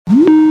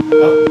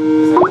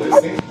Oh, is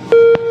that Lucy?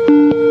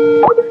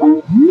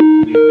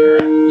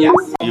 Yes.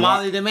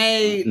 Molly the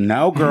maid.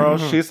 No, girl.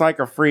 She's like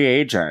a free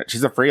agent.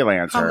 She's a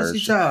freelancer. How much she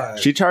charge?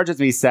 She charges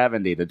me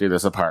 $70 to do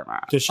this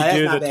apartment. Does she Oh, that's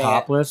do not the bad.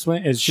 topless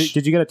one? Did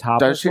you get a Does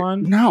topless she?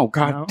 one? No,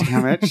 god No.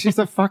 damn it. She's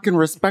a fucking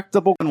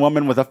respectable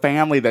woman with a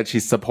family that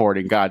she's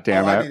supporting, god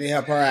damn I it. need to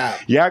help her out.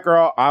 Yeah,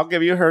 girl, I'll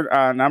give you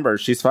her number.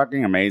 She's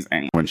fucking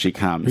amazing when she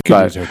comes. You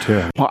can use her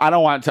too. Well, I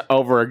don't want to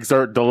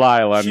overexert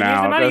Delilah She now.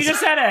 needs the money. You 'cause- just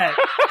said it.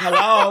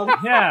 Hello?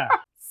 Yeah.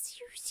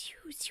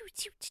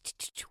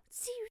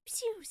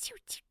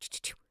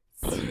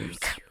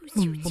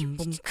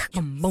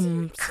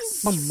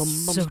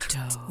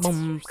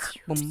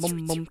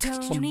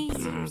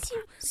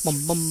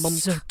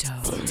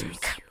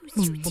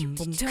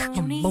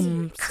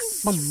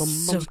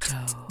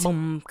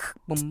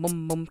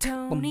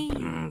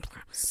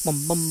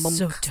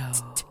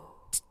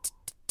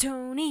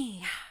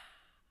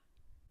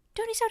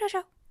 Tony Soto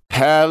Show.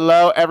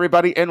 Hello,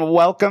 everybody, and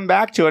welcome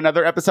back to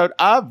another episode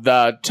of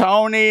the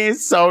Tony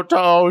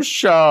Soto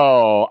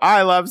Show.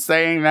 I love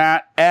saying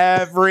that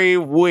every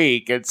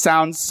week. It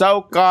sounds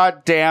so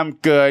goddamn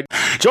good.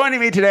 Joining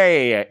me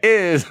today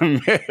is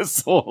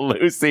Miss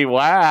Lucy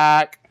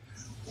Wack.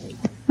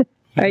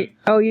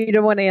 Oh, you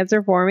don't want to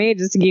answer for me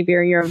just to keep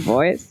hearing your own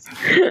voice?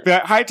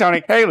 Hi,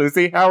 Tony. Hey,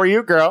 Lucy. How are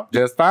you, girl?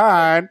 Just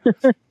fine.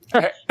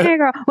 Hey,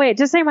 girl. Wait,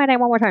 just say my name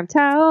one more time.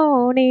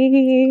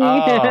 Tony.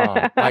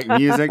 Oh, like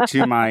music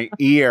to my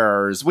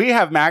ears. We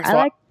have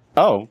Maxwell.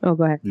 Oh, Oh,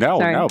 go ahead. no,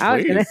 Sorry. no, I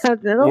was please.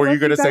 gonna- Were you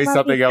going to say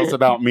something else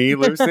about me,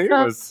 Lucy?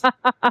 Was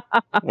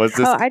this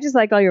Oh, I just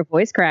like all your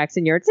voice cracks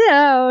and your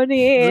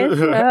Tony.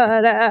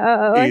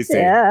 Soto easy?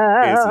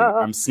 Show.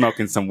 I'm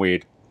smoking some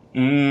weed.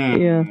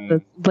 Yeah,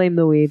 let's blame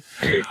the weed.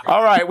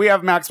 All right, we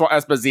have Maxwell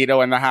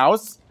Esposito in the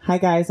house. Hi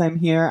guys, I'm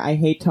here. I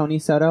hate Tony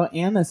Soto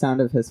and the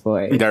sound of his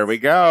voice. There we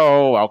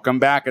go. Welcome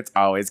back. It's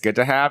always good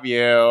to have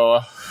you.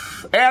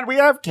 And we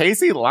have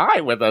Casey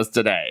Lai with us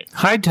today.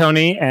 Hi,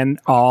 Tony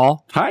and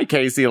all. Hi,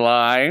 Casey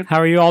Lai. How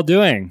are you all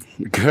doing?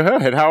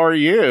 Good. How are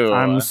you?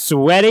 I'm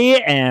sweaty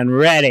and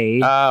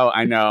ready. Oh,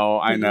 I know.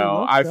 You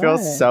look I feel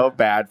good. so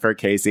bad for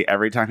Casey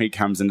every time he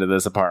comes into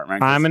this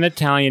apartment. I'm an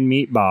Italian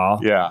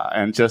meatball, Yeah,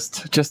 and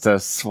just a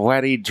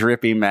sweaty,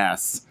 drippy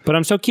mess. but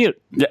I'm so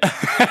cute. Yeah.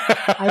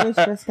 I was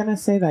just gonna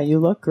say that you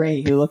look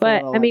great. You look. a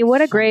But little, I mean, like,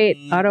 what a great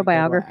shiny,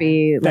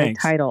 autobiography like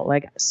Thanks. title,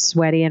 like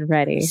 "Sweaty and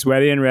Ready."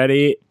 Sweaty and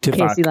ready to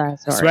fuck. Casey Lai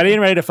story. Sweaty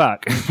and ready to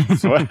fuck.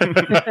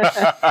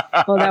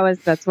 Well,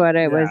 that's what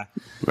it was.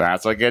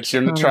 That's what gets you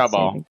into Oh,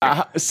 trouble.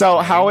 So,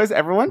 how is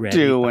everyone Ready,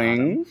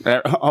 doing?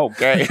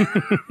 Okay.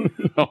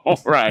 All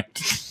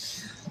right.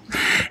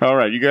 All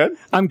right. You good?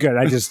 I'm good.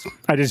 I just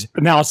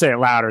now I'll say it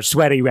louder.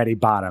 Sweaty, ready,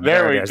 bottom.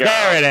 There we it is. go.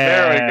 There it is.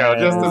 There we go.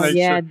 Just to Oh, make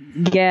yeah,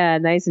 sure. yeah,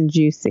 nice and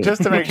juicy.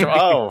 Just to make sure.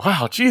 Oh,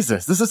 wow,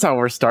 Jesus! This is how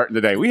we're starting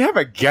today. We have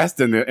a guest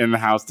in the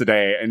house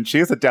today, and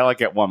she's a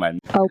delicate woman.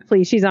 Oh,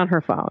 please, she's on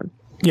her phone.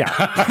 Yeah.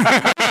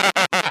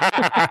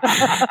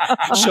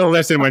 She'll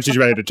listen when she's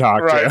ready to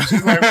talk Right. to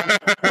She's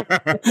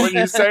like, when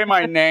you say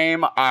my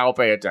name, I'll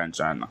pay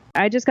attention.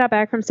 I just got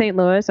back from St.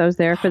 Louis. I was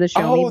there for the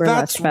Show Me Oh, Burlesque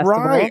that's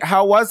Festival. right.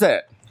 How was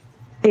it?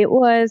 It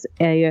was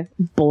a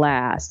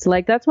blast.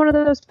 Like, that's one of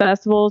those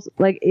festivals,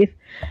 like, if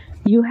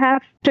you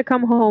have to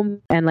come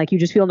home and, like, you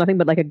just feel nothing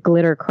but, like, a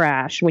glitter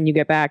crash when you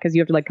get back because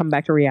you have to, like, come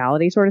back to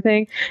reality sort of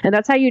thing. And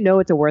that's how you know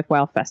it's a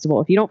worthwhile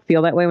festival. If you don't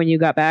feel that way when you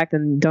got back,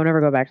 then don't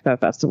ever go back to that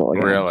festival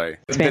again. Really?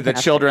 It's Did the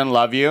fantastic. children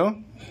love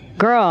you?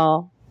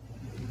 Girl,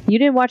 you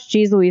didn't watch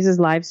Jeez Louise's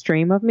live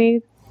stream of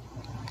me?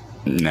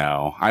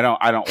 No, I don't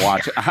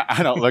watch.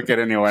 I don't look at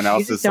anyone You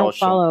else's just don't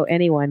social. follow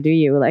anyone, do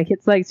you? Like,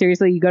 it's like,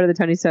 seriously, you go to the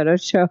Tony Soto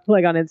show,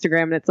 like, on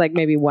Instagram, and it's like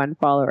maybe one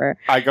follower.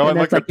 I go and And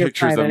look that's at like your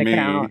pictures of private me.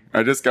 account.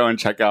 I just go and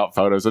check out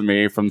photos of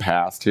me from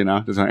past. You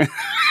know, just like,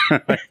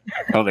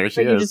 oh, there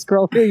she Then you is. just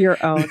scroll through your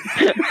own.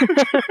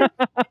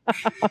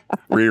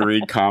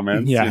 Reread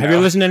comments. Yeah. you Have know?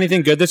 you listened to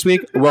anything good this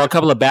week? Well, a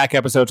couple of back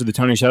episodes of the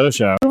Tony Soto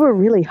Show. We were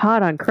really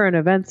hot on current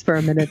events for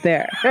a minute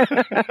there.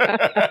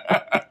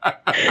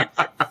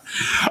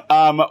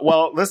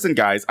 Well, listen,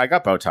 guys, I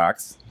got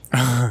Botox.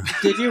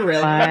 Did you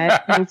really?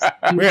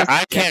 But Weird,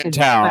 I can't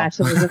tell.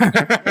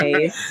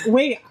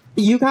 Wait,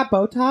 you got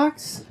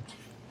Botox?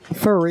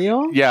 For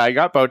real? Yeah, I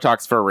got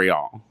Botox for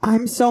real.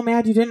 I'm so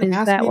mad you didn't Is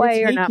ask that me why to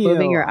you're take not you.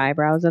 moving your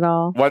eyebrows at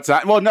all? What's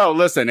that? Well, no,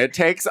 listen, it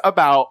takes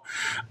about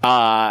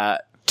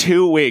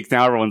 2 weeks.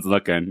 Now everyone's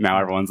looking.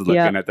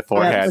 Yeah. At the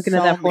forehead. Looking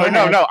at that So forehead.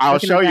 No, I'll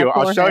Looking show at that you.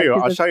 I'll show forehead, you.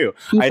 'cause I'll show you.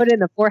 You I- put it in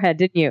the forehead,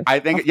 didn't you? I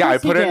think, Of yeah, I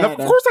course put you it in. Of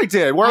did. course I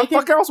did. Where I the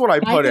fuck can- else would I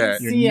put I it?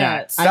 can see it.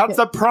 nuts. I That's can,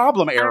 the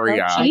problem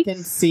area. I can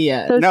see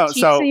it. Those No, cheeks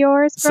so- of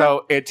yours, girl?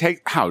 So it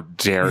takes. How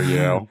dare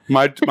you?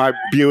 My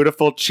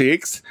beautiful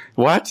cheeks.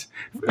 What?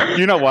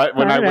 You know what?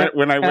 When I went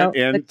the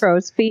in,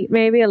 crow's feet,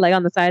 maybe, like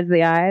on the sides of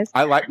the eyes.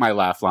 I like my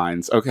laugh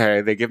lines.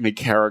 Okay, they give me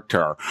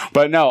character.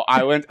 But no,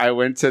 I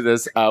went to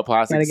this plastic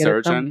Gotta get it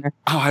surgeon. somewhere.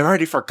 Oh, I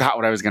already forgot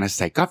what I was gonna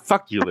say. God,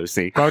 fuck you,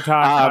 Lucy. Botox,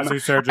 plastic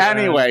surgery.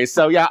 Anyway,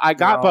 so yeah, I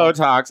got Girl.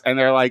 Botox, and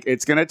they're like,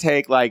 it's gonna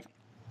take like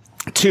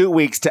 2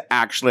 weeks to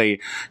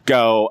actually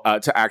go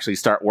to actually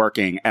start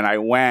working, and I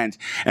went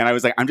and I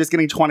was like, I'm just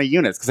getting 20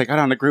 units because I got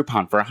on a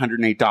Groupon for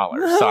 $108.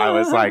 So I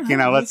was like,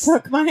 let's. You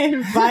took my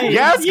advice.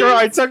 Yes, girl,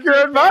 I took your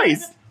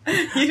advice.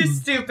 You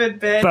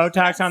stupid bitch.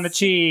 Botox on the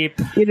cheap.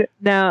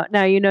 Now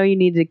you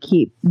need to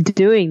keep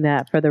doing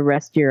that for the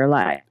rest of your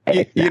life.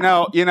 You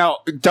know,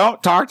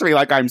 don't talk to me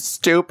like I'm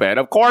stupid.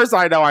 Of course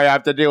I know I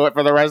have to do it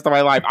for the rest of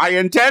my life. I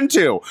intend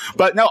to.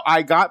 But no,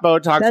 I got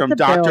Botox That's from a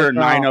bill, Dr. girl.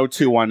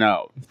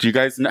 90210. Do you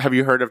guys have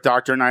you heard of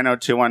Dr.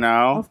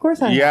 90210? Of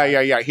course I have.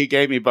 Yeah. He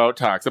gave me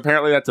Botox.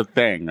 Apparently that's a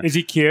thing. Is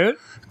he cute?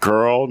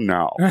 Girl,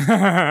 no. They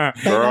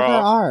never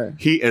are.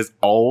 He is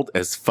old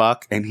as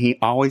fuck, and he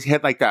always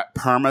had like that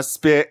perma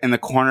spit in the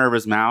corner of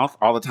his mouth.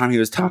 All the time he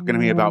was talking to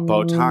me about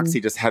Botox, he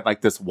just had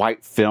like this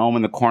white film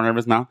in the corner of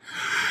his mouth.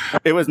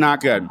 It was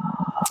not good.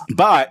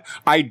 But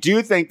I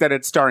do think that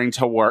it's starting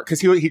to work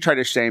because he tried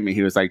to shame me.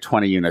 He was like,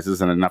 20 units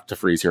isn't enough to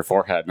freeze your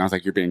forehead. And I was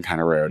like, you're being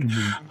kind of rude.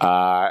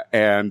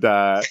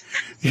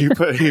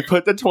 He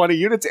put the 20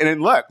 units in,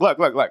 and look.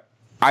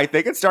 I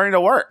think it's starting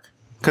to work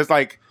because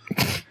like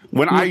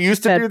when I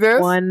used to do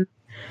this,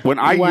 when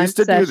I used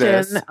to do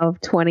this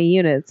of 20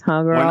 units,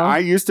 huh, girl? When I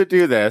used to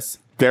do this,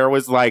 there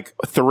was like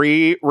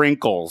 3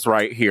 wrinkles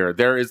right here.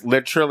 There is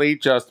literally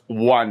just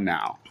one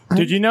now.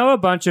 Did you know a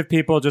bunch of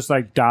people just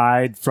like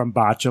died from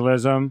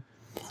botulism?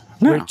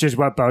 No. Which is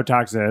what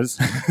Botox is.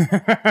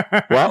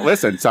 Well,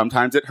 listen,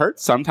 sometimes it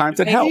hurts, sometimes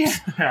it helps.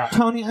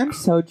 Tony, I'm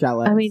so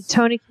jealous. I mean,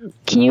 Tony,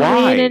 can you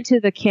Why? lean into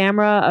the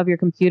camera of your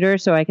computer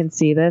so I can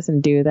see this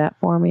and do that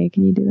for me?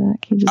 Can you do that?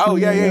 Can you just Oh,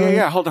 lean yeah. really,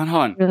 Hold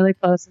on. really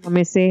close? Let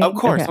me see. Of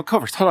course. Okay.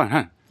 Hold on,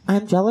 hon.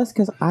 I'm jealous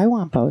because I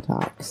want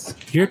Botox.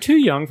 You're too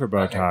young for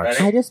Botox.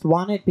 I just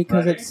want it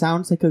because it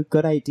sounds like a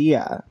good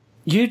idea.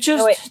 You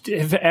just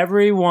if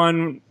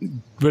everyone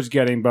was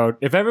getting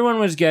if everyone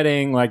was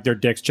getting like their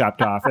dicks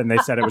chopped off and they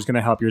said it was going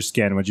to help your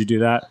skin, would you do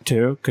that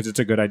too? Because it's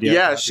a good idea.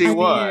 Yeah, she I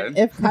would.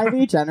 mean, if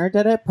Kylie Jenner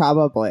did it,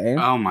 probably.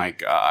 Oh my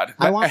God.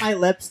 I want my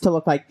lips to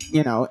look like,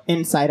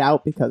 inside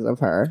out because of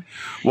her.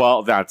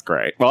 Well, that's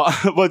great. Well,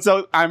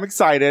 so I'm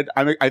excited.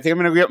 I think I'm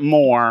going to get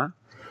more.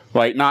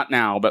 Like, not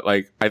now, but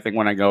like, I think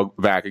when I go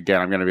back again,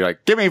 I'm going to be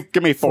like, give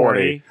me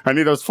 40. I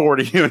need those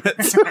 40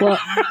 units. Well,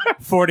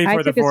 40 I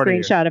for the took a 40.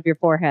 screenshot of your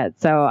forehead,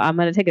 so I'm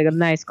going to take a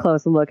nice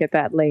close look at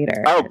that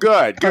later. Oh,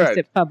 good. Post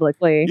it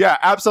publicly. Yeah,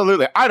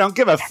 absolutely. I don't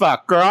give a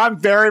fuck, girl. I'm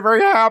very,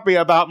 very happy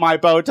about my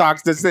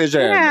Botox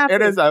decision. Yeah.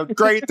 It is a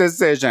great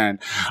decision.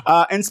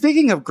 And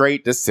speaking of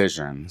great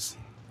decisions,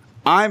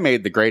 I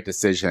made the great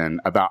decision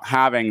about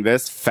having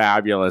this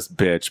fabulous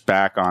bitch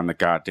back on the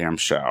goddamn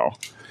show.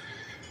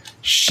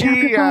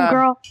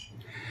 Girl.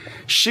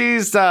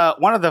 She's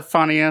one of the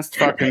funniest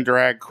fucking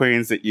drag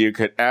queens that you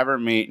could ever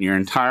meet in your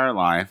entire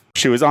life.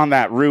 She was on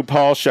that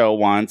RuPaul show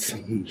once.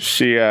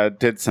 She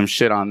did some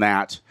shit on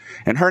that.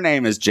 And her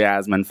name is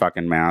Jasmine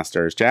fucking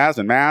Masters.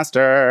 Jasmine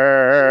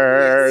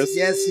Masters.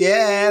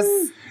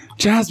 Yes.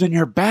 Jasmine,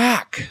 you're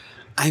back.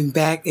 I'm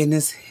back in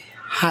this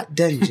hot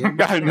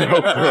dungeon. I know,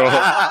 girl.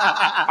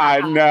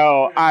 I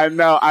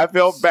know. I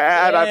feel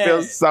bad. I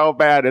feel so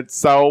bad. It's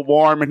so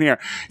warm in here.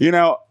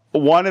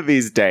 One of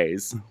these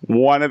days,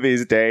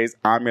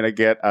 I'm going to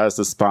get us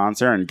a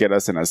sponsor and get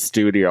us in a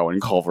studio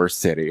in Culver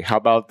City. How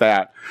about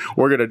that?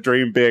 We're going to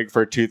dream big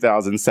for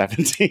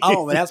 2017.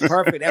 Oh, that's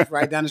perfect. That's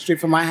right down the street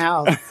from my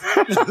house.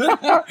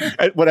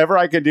 Whatever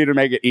I can do to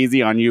make it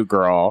easy on you,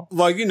 girl.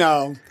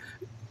 Well,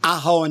 I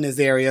hoe in this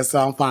area, so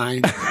I'm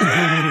fine.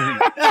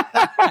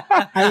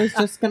 I was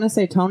just going to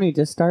say, Tony,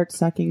 just start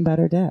sucking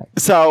better dick.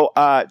 So,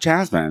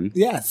 Jasmine.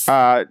 Yes.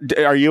 Are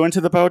you into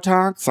the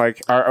Botox?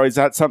 Like, is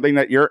that something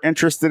that you're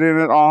interested in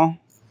at all?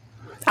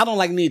 I don't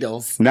like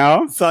needles,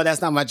 No? so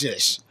that's not my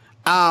dish.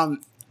 So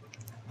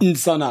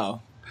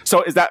no.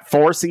 So is that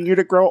forcing you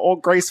to grow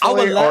old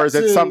gracefully? I would love Or is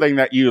it to. something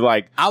that you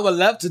like? I would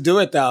love to do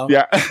it though.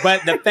 Yeah.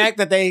 But the fact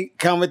that they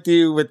come with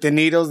you with the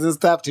needles and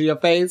stuff to your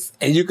face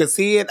and you can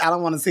see it, I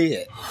don't want to see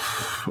it.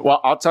 Well,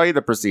 I'll tell you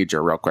the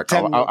procedure real quick.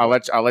 Tell me. I'll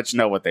let you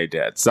know what they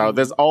did. So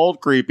this old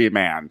creepy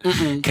man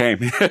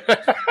came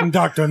in.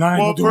 Dr. Nine.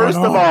 Well,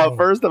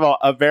 first of all,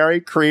 a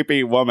very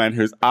creepy woman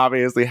who's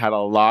obviously had a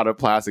lot of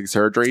plastic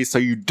surgery. So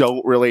you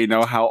don't really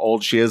know how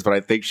old she is, but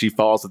I think she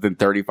falls within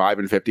 35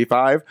 and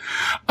 55.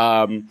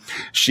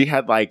 She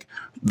had like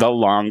the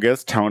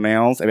longest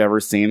toenails I've ever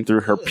seen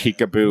through her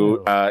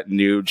peekaboo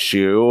nude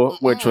shoe,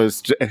 which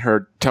was, and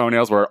her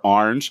toenails were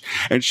orange.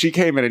 And she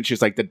came in and she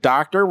was like, the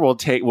doctor will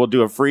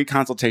do a free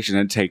consultation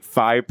and take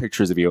 5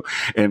 pictures of you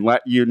and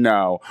let you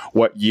know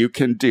what you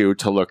can do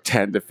to look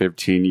 10 to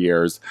 15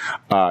 years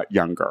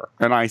younger.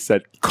 And I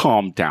said,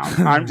 calm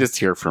down. I'm just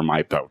here for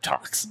my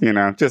Botox.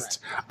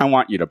 I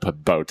want you to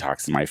put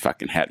Botox in my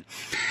fucking head.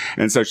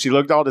 And so she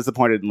looked all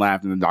disappointed and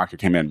laughed, and the doctor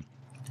came in.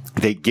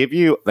 They give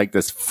you like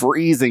this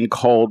freezing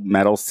cold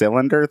metal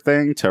cylinder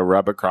thing to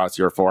rub across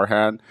your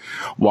forehead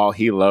while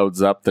he loads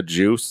up the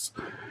juice.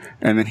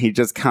 And then he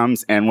just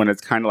comes in when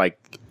it's kind of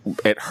like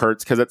it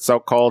hurts because it's so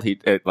cold.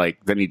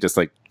 Then he just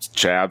like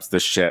jabs the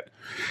shit.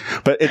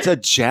 But it's a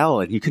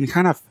gel, and you can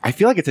I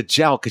feel like it's a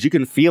gel because you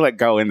can feel it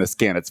go in the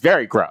skin. It's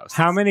very gross.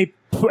 How many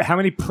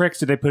pricks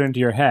did they put into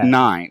your head?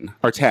 9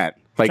 or 10.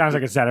 Sounds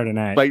like a Saturday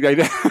night.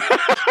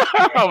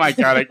 Oh my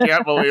God, I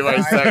can't believe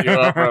I set you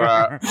up for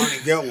that. Only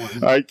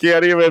good one. I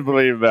can't even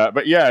believe that.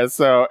 But yeah,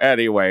 so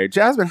anyway,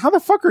 Jasmine, how the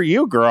fuck are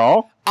you,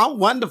 girl? I'm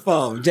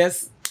wonderful.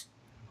 Just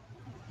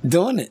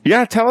doing it.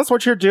 Yeah, tell us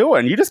what you're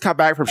doing. You just got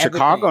back from Everything.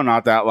 Chicago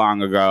not that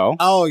long ago.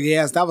 Oh,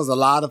 yes. That was a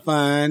lot of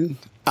fun.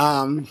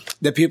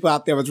 The people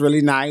out there was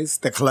really nice.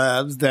 The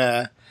clubs,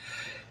 the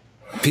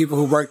people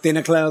who worked in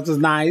the clubs was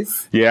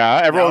nice.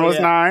 Yeah, everyone Oh, was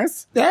yeah.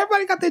 nice.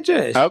 Everybody got their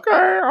jush.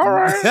 Okay, all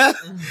right.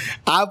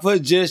 I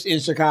put jush in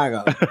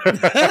Chicago.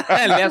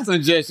 I left some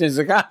jush in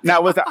Chicago.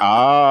 Now was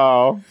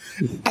I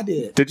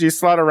did. did you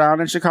slut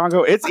around in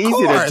Chicago? It's Of easy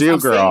course, to do, I'm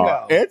girl.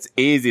 single. It's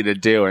easy to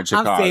do in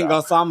Chicago. I'm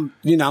single, so I'm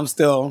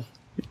still,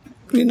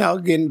 being a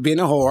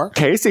whore.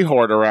 Casey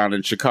whored around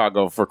in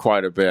Chicago for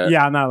quite a bit.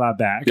 Yeah, I'm not allowed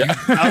back.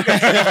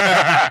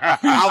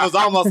 I was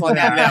almost on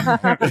that level.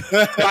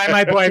 By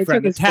my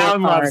boyfriend. The his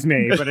town scorecard. loves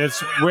me, but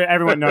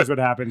everyone knows what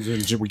happens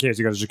in case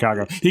he goes to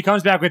Chicago. He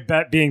comes back with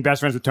being best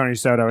friends with Tony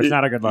Soto. It's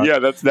not a good look. Yeah,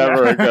 that's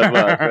never a good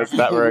look. That's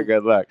never a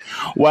good look.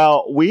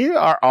 Well, we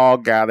are all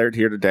gathered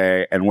here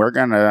today, and we're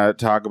gonna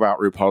talk about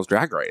RuPaul's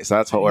Drag Race.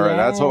 That's what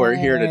we're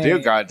here to do.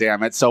 God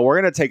damn it! So we're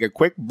gonna take a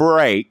quick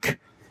break,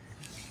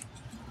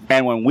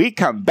 and when we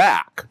come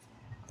back,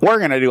 we're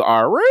gonna do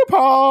our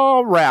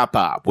RuPaul wrap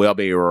up. We'll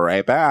be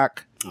right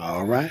back.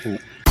 All right.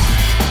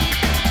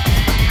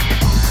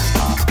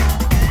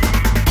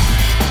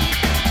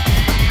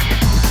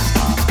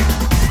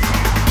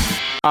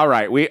 All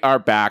right, we are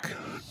back.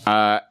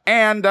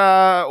 And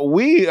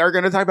we are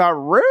going to talk about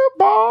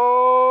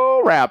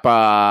RuPaul wrap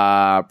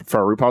up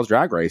for RuPaul's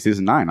Drag Race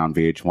Season 9 on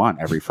VH1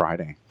 every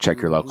Friday.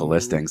 Check your local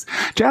listings.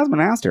 Jasmine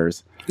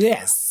Asters,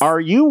 Yes. are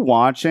you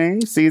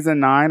watching Season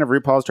 9 of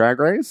RuPaul's Drag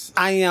Race?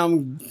 I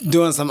am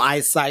doing some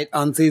eyesight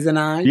on season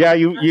 9. Yeah,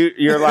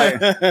 you're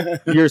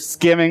like, you're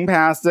skimming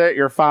past it.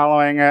 You're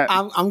following it.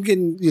 I'm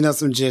getting,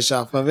 some jish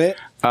off of it.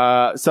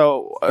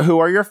 So who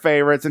are your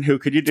favorites and who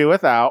could you do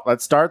without?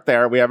 Let's start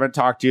there. We haven't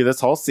talked to you this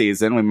whole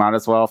season. We might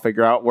as well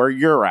figure out where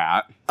you're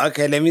at.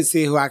 Okay, let me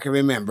see who I can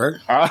remember.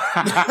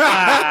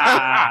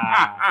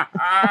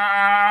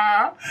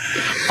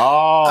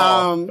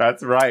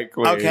 That's right,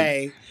 Queen.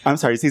 Okay, I'm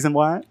sorry, season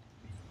what?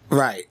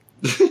 right.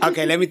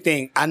 Okay, let me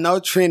think. I know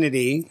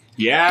Trinity.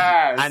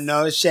 Yes. I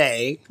know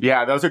Shay.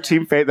 Yeah, those are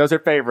those are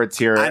favorites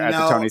here I at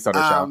know, the Tony Soto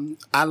Show.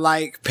 I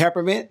like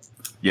Peppermint.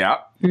 Yeah.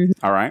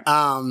 All right.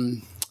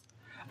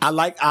 I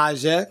like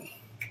Aja.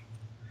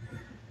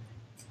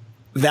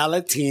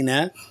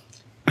 Valentina.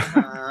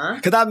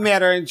 Because I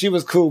met her and she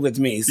was cool with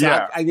me. So,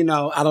 Yeah. I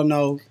don't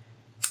know.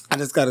 I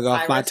just got to go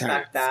off my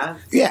turn. that.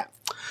 Yeah.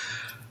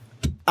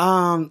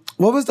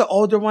 What was the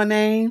older one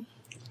name?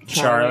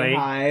 Charlie.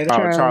 Hyde. Oh,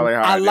 Charlie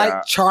Hyde. I like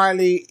yeah.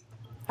 Charlie.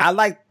 I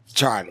like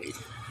Charlie.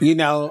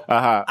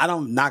 Uh-huh. I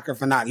don't knock her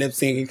for not lip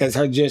syncing because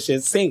her just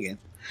is singing.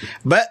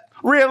 But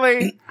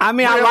Really? I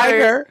mean, Really? I like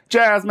her.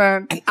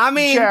 Jasmine.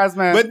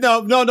 Jasmine. But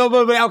no. But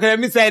okay, let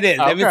me say this.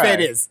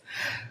 Okay.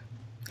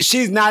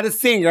 She's not a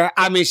singer.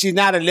 I mean, she's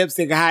not a lip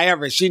syncer.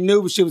 However, she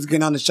knew what she was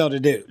getting on the show to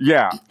do.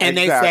 Yeah. And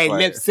they say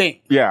lip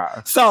sync.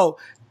 Yeah. So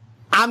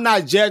I'm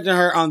not judging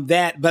her on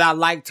that, but I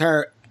liked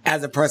her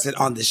as a person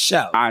on the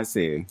show. I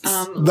see.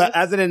 But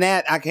other than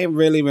that, I can't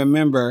really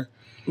remember.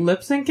 Lip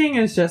syncing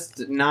is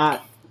just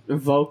not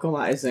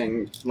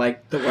vocalizing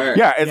like the word.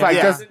 Yeah, it's like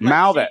Yeah. just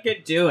mouth She it.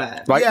 could do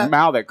it. Like Yeah.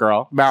 mouth it,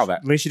 girl. Mouth it.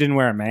 At least you didn't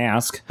wear a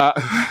mask.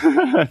 That's,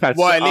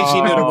 Well, at least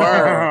she knew the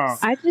words.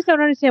 I just don't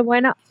understand why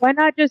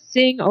not just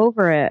sing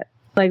over it?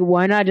 Like,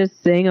 why not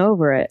just sing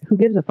over it? Who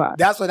gives a fuck?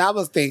 That's what I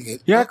was thinking.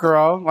 Yeah,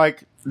 girl.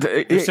 Like,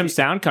 If some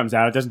sound comes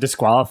out, it doesn't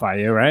disqualify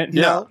you, right?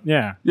 No.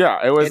 Yeah.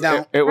 yeah, it was You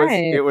know? it was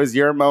Right. it was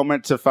your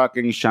moment to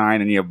fucking shine,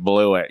 and you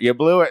blew it. You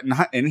blew it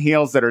in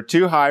heels that are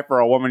too high for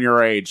a woman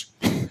your age.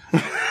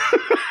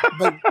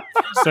 But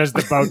Says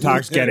the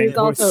Botox getting He's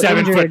also 7'2"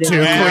 injured in queen.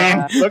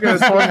 that. Look at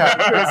his forehead.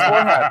 Look at his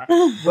forehead.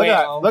 Look at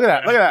that. Look at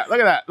that. Look at that. Look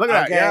at that. Look at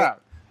that. Okay. Yeah.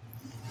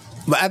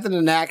 But other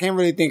than that, I can't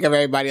really think of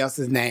everybody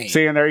else's name.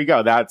 See, and there you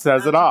go. That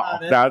says it all.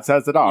 about it. That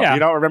says it all. Yeah. If you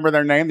don't remember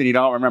their name, then you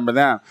don't remember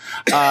them.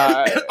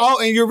 Oh,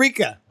 and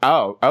Eureka.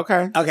 Oh,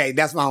 okay. Okay,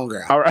 that's my own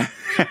girl. All right.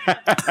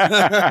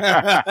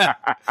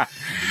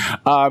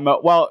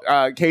 Well,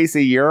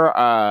 Casey,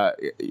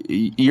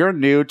 you're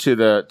new to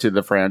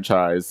the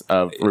franchise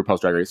of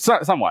RuPaul's Drag Race.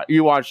 Somewhat.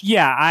 You watched.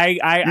 Yeah,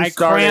 I started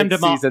crammed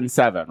them all. season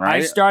 7, right?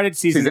 I started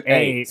season Season 8,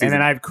 eight, and then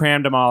season- I've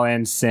crammed them all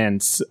in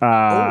since.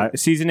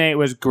 Season 8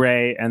 was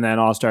great, and then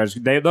All Stars,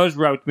 those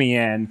roped me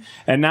in.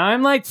 And now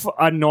I'm like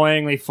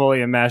annoyingly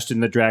fully enmeshed in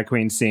the drag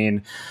queen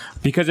scene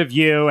because of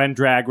you and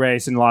Drag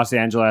Race in Los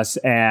Angeles,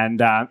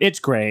 and it's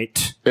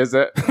great. Is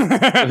it?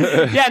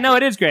 Yeah, no,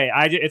 it is great.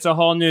 It's a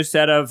whole new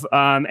set of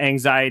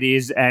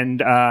anxieties and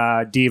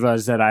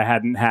divas that I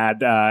hadn't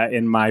had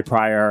in my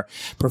prior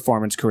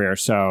performance career.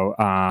 So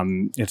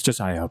it's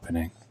just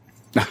eye-opening.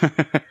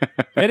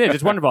 It is.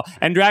 It's wonderful.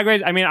 And Drag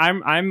Race. I mean,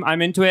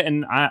 I'm into it,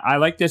 and I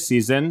like this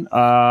season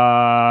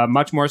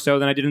much more so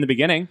than I did in the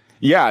beginning.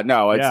 Yeah,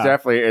 no, it's Yeah.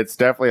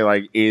 definitely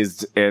like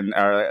eased in,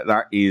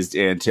 not eased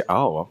into.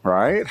 Oh,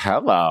 right.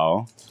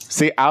 Hello.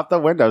 See, out the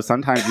window,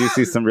 sometimes you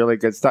see some really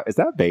good stuff. Is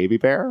that Baby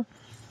Bear?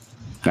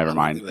 Never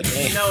mind. No,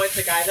 it's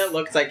a guy that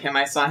looks like him.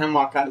 I saw him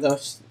walk out of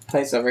the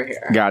place over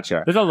here.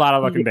 Gotcha. There's a lot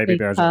of looking baby A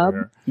bears cub? over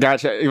here.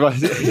 Gotcha.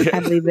 I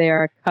believe they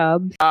are a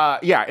cub.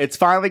 Yeah, it's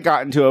finally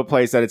gotten to a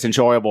place that it's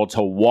enjoyable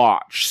to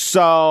watch.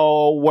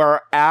 So we're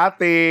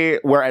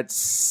at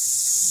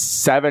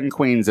 7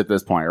 queens at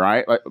this point,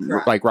 right?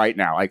 Like right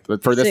now, like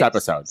for this Six.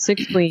 episode.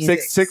 6 queens.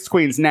 Six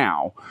queens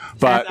now,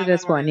 but After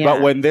this one, yeah.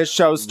 but when this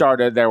show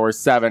started, there were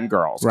 7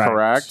 girls, Right.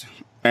 correct?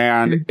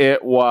 And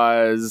it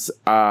was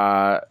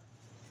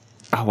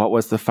what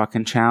was the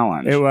fucking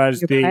challenge? It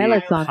was Your the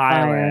pilot's on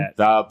fire.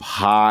 the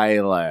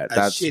pilot. A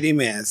shitty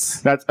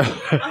mess. That's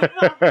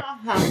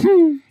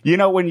you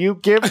know, when you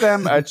give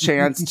them a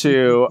chance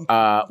to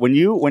when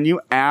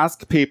you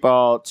ask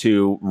people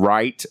to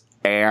write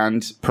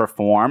and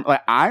perform,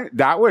 like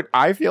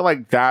I feel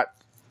like that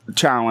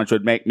challenge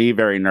would make me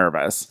very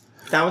nervous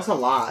That was a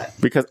lot.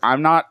 because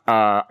I'm not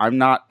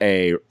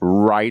a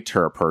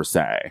writer per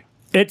se.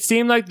 It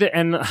seemed like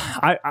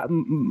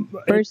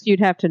First, you'd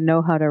have to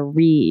know how to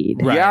read.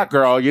 Right. Yeah,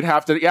 girl, you'd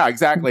have to. Yeah,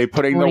 exactly.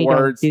 Putting the We don't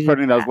words, do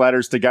putting those that.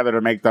 letters together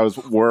to make those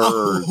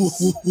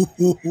words.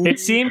 It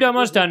seemed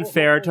almost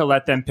unfair to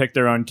let them pick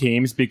their own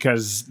teams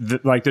because the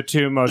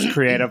 2 most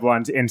creative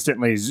ones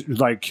instantly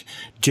like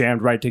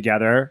jammed right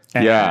together.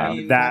 And Yeah. I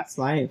mean, that that's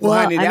life. Well,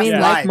 honey, I that's mean,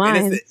 life. like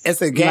And mine.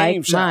 it's a game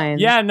Like show. mine.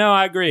 yeah, no,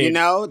 I agree. You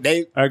know,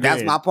 that's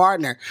Agreed. my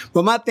partner.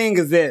 But my thing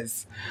is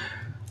this.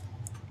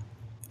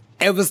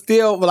 It was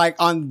still like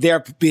on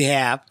their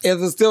behalf. It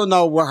was still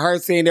no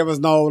rehearsing. There was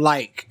no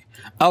like,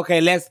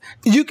 okay,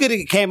 you could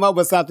have came up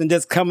with something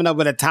just coming up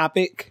with a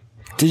topic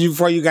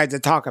for you guys to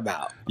talk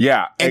about.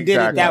 Yeah, And did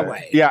it that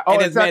way. Yeah,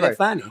 And it's made it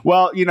funny.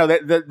 Well, you know,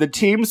 the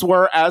teams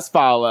were as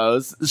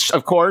follows.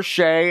 Of course,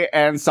 Shay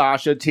and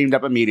Sasha teamed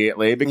up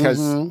immediately because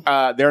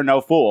they're no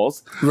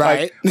fools.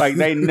 Right. Like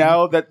they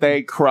know that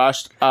they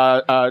crushed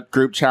a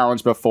group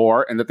challenge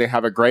before and that they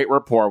have a great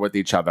rapport with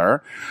each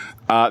other.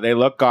 They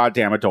look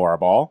goddamn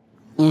adorable.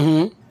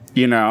 Mm-hmm.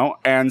 You know,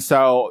 and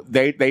so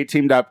they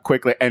teamed up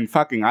quickly, and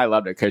fucking I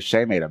loved it because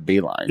Shay made a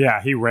beeline.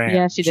 Yeah, he ran.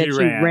 Yeah, she did. She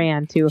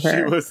ran to her.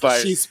 She was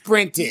like, She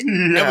sprinted.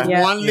 Yeah. It was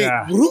Yeah. one leap.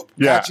 Yeah. Whoop,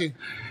 Yeah. got you.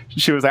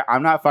 she was like,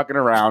 I'm not fucking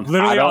around. I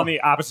Literally don't- on the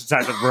opposite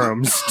sides of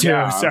rooms too.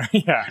 Yeah. So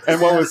yeah. And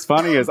what was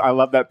funny is I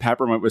love that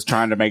Peppermint was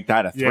trying to make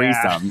that a Yeah.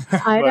 threesome.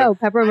 I know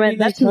Peppermint. I mean,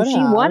 That's they who could she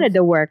have. wanted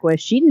to work with.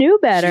 She knew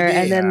better, She did,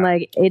 and then yeah.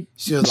 like it.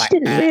 She was like,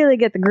 didn't really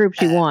get the group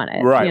she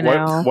wanted. Right. You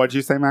know. What'd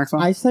you say,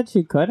 Maxwell? I said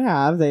she could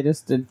have. It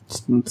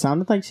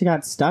sounded like she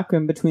got stuck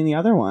in between the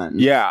other ones.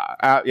 Yeah,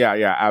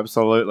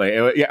 absolutely.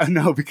 Yeah,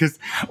 no, because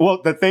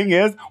the thing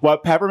is,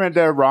 what Peppermint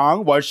did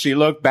wrong was she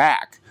looked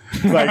back.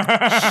 Like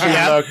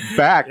she looked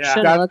back. Yeah.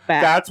 Should've looked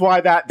back. That's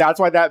why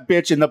that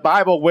bitch in the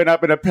Bible went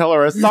up in a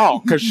pillar of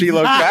salt because she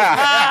looked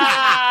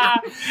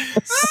back.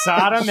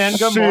 Sodom and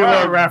She Gomorrah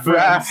looked reference.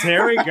 back.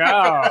 Here we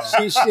go.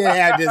 she should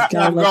have just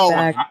kept look going.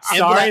 back. And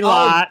Sorry, be like,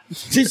 Lot. Oh,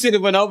 she should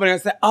have went over there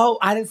and said, "Oh,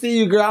 I didn't see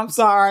you, girl. I'm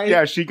sorry."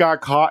 Yeah, she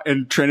got caught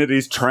in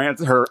Trinity's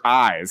her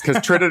eyes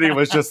because Trinity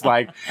was just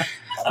like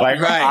her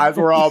Right. eyes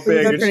were all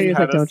big. And She she was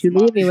had like, "Don't you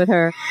leave me with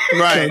her?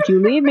 Right. Don't you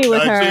leave me with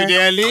Don't her? you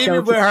dare leave me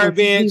Don't with you- her, don't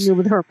you bitch." Leave me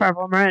with her,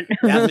 Peppermint."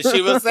 That's what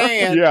she was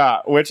saying. Yeah,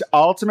 which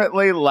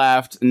ultimately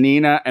left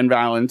Nina and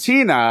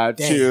Valentina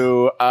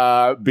to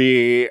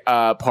be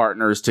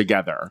partners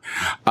together.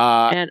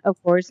 And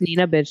of course,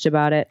 Nina bitched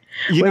about it.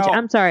 You Which know-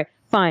 I'm sorry.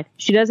 Fine,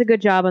 she does a good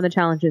job on the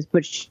challenges,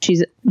 but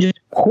she's just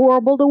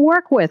horrible to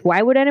work with.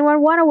 Why would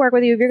anyone want to work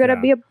with you if you're going to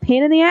Yeah. be a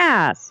pain in the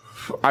ass?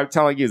 I'm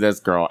telling you this,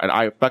 girl, and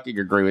I fucking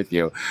agree with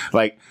you.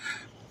 Like,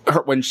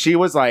 when she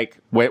was like,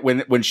 when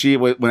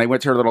they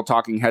went to her little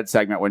talking head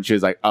segment, when she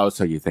was like, "Oh,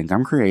 so you think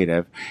I'm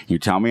creative? You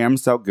tell me I'm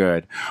so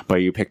good, but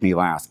you pick me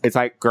last." It's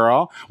like,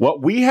 girl,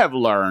 what we have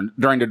learned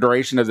during the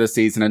duration of this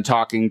season and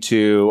talking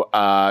to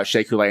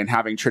Shea Coulee and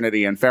having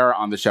Trinity and Farrah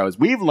on the show is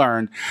we've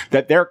learned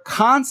that they're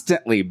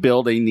constantly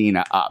building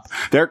Nina up.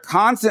 They're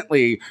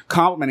constantly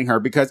complimenting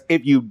her because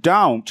if you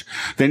don't,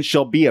 then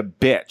she'll be a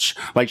bitch.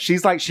 Like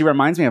she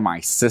reminds me of my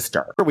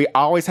sister. We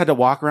always had to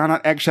walk around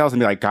on eggshells and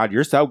be like, "God,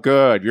 you're so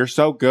good. You're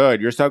so good.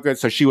 You're so good."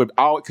 So she would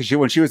because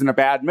when she was in a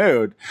bad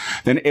mood,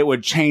 then it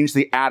would change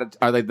the attitude,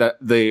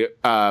 the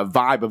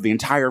vibe of the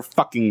entire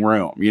fucking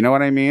room. You know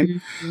what I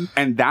mean?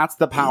 And that's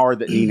the power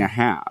that Nina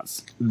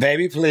has.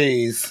 Baby,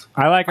 please.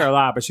 I like her a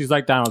lot, but she's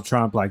like Donald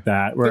Trump like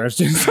that, where it's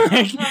just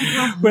like,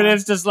 but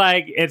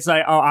it's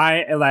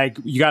like,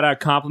 you gotta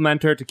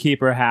compliment her to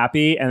keep her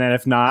happy, and then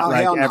if not, Oh,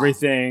 hell no.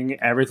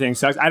 everything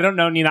sucks. I don't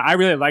know Nina. I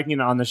really like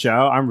Nina on the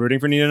show. I'm rooting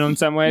for Nina in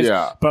some ways.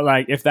 Yeah. But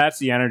like, if that's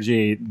the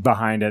energy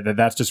behind it,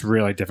 that's just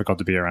really difficult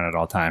to be around at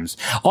all times.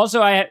 times.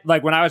 Also,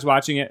 when I was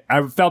watching it,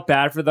 I felt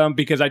bad for them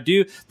because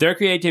their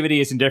creativity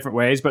is in different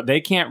ways, but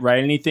they can't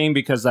write anything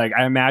because like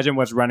I imagine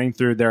what's running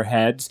through their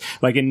heads.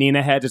 Like in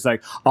Nina head, it's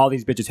like all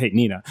these bitches hate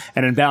Nina,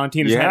 and in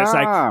Valentina's head, it's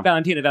like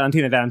Valentina,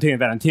 Valentina, Valentina,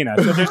 Valentina.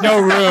 So there's no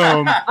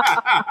room.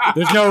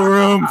 There's no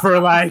room for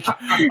like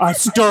a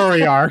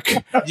story arc.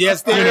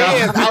 Yes, there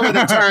is. I would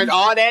have turned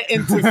all that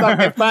into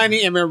something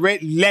funny and been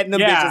letting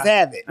them bitches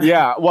have it.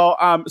 Yeah, well,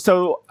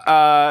 so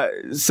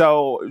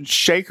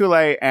Shea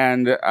Coulee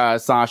and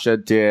Sasha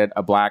did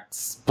a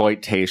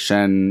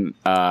blaxploitation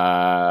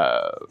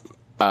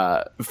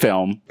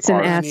film It's an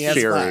or ass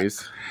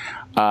series,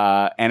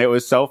 and it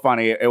was so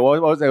funny.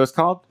 What was it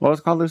called,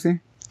 Lucy?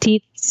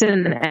 Teets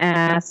and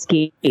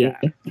ASCII.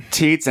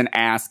 Teets and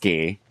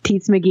ASCII.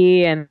 Teets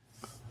McGee and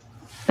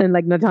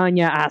like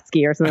Natanya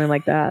ASCII or something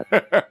like that.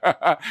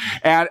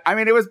 And I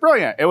mean, it was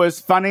brilliant. It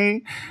was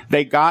funny.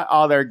 They got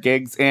all their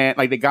gigs in,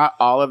 like they got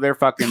all of their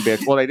fucking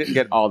bits. Well, they didn't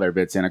get all their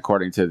bits in,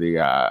 according to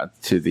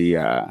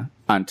the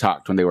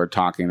Untucked. When they were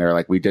talking, they were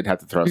like, we did have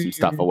to throw some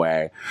stuff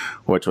away,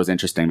 which was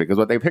interesting because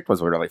what they picked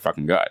was really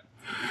fucking good.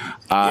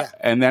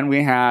 And then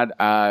we had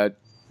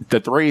the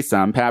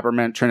threesome,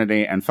 Peppermint,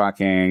 Trinity, and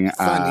fucking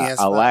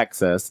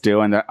Alexis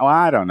doing the. Well,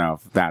 I don't know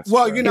if that's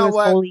well, true. you know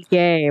what? Fully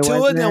gay. Two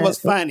of them it? was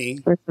funny,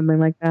 or something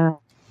like that.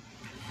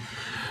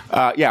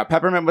 Yeah,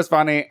 Peppermint was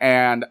funny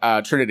and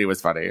Trinity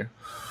was funny.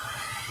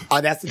 Oh,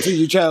 that's the two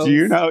you chose. Do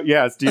you know?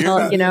 Yes. Do you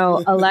know? You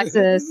know,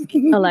 Alexis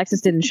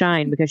didn't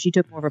shine because she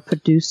took more of a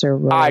producer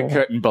role. I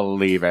couldn't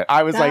believe it.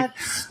 I was like,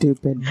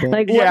 stupid bitch.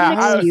 Like, Yeah,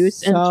 what an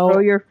excuse and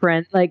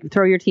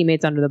throw your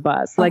teammates under the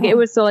bus. Like, it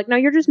was so like, no,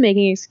 you're just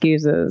making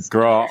excuses.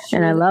 girl.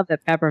 And I love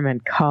that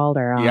Peppermint called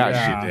her on.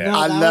 Yeah, she did. No,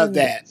 I love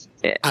that.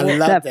 I love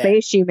that that.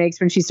 face she makes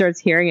when she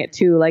starts hearing it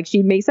too. Like,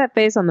 she makes that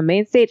face on the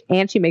main stage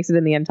and she makes it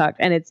in the Untucked,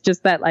 and it's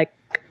just that like.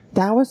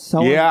 That was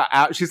so.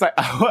 Yeah, she's like,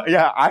 oh,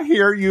 yeah, I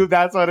hear you.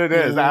 That's what it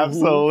is.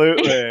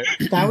 Absolutely.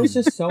 That was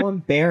just so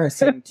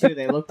embarrassing too.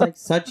 They looked like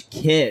such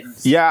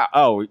kids. Yeah.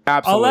 Oh,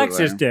 absolutely.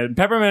 Alexis did.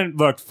 Peppermint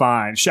looked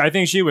fine. I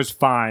think she was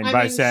fine I by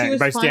mean, she saying was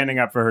by fine. standing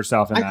up for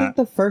herself in I that. think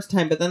the first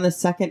time, but then the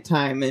second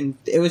time, and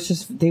it was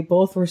just they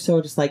both were so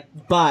just like,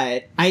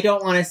 but I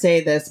don't want to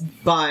say this,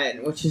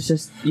 but which is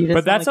just you. Just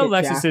But that's sound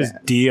like a Alexis's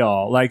jackass.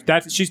 deal. Like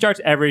that, she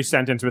starts every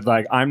sentence with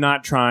like, "I'm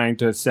not trying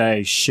to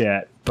say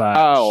shit, but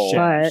Oh, shit."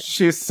 But-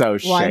 she's so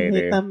Well, I shady.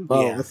 hate them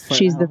both. Yeah. for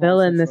She's that the whole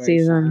villain this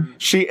situation. season.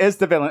 She is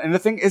the villain. And the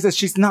thing is that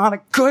she's not a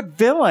good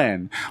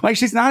villain. Like,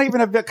 she's not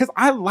even a villain. Because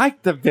I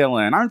like the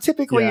villain. I'm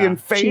typically Yeah. in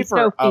favor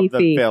so of the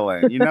Fifi.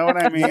 villain. You know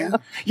what I mean?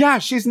 Yeah,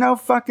 she's no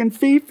fucking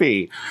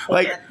Fifi.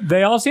 Like,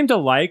 They all seem to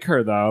like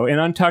her though. In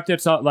Untucked,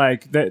 it's not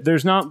like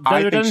there's not.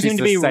 I There think doesn't she's seem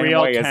to the be same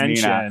real way as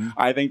tension. Nina.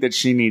 I think that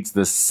she needs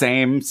the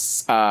same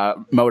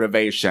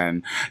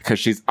motivation because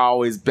she's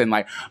always been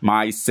like,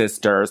 my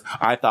sisters.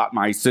 I thought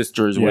my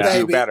sisters would Yeah.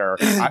 do better.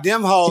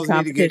 Them hoes It's a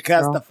need to get competition,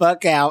 cussed girl. the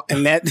fuck out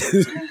and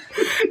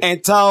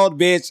and told,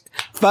 bitch,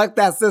 fuck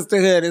that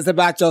sisterhood. It's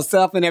about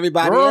yourself and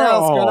everybody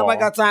else. Girl, nobody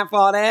got time for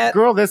all that.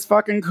 Girl, this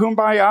fucking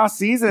Kumbaya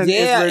season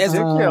Yeah, is it's-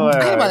 ridiculous.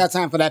 Ain't nobody got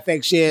time for that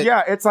fake shit.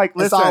 Yeah, it's like, It's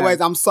listen.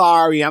 always, I'm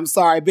sorry.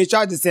 Bitch,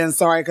 y'all just saying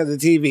sorry because of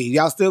TV.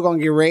 Y'all still gonna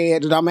get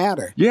red. It don't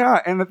matter. Yeah,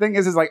 and the thing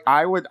is like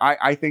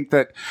I think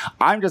that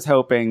I'm just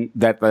hoping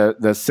that the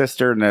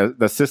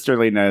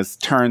sisterliness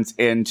turns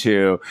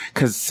into,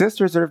 because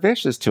sisters are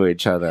vicious to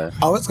each other.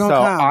 Oh, it's gonna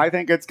so come. I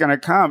think it's gonna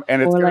come,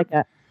 and it's Or gonna, like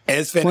a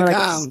It's more finna like a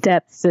come.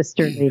 step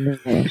sisterly.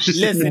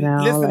 Listen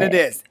to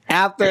this.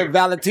 After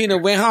Valentina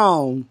went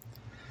home,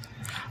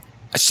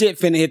 shit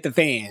finna hit the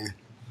fan.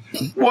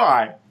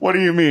 why? What do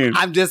you mean?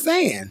 I'm just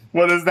saying.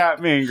 What does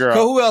that mean, girl?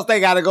 So who else they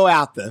gotta go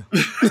after?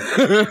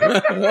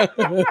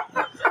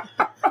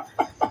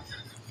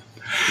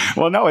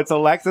 Well, no, it's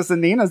Alexis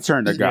and Nina's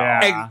turn to go.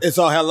 Yeah. Hey,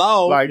 so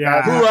hello. Like,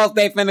 Yeah. Who else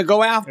they finna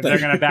go If after? they're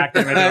gonna back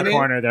them into a Honey?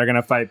 corner, they're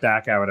gonna fight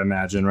back. I would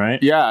imagine,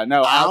 right? Yeah,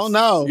 no, I don't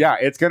know. Yeah,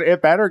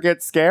 it better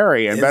get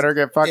scary and better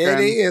get fucking. It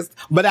is.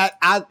 But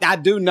I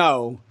do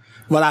know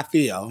what I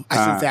feel. I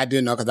shouldn't say I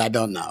do know because I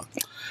don't know.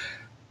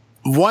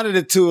 One of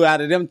the two out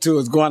of them two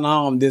is going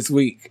home this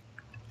week.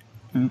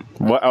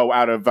 What,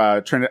 out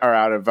of Trinity or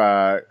out of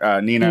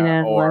Nina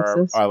Nina, or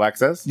Alexis.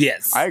 Alexis?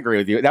 Yes. I agree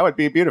with you. That would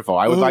be beautiful.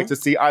 I would like to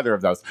see either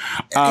of those.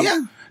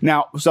 Yeah.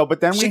 Now,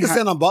 but then She we can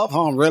send them both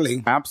home,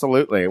 really.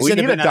 absolutely. We Should've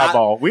need a been a lot-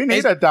 double. We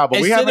need a double.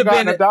 It We should've haven't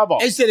gotten been a double.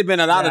 It should have been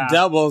a lot Yeah. of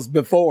doubles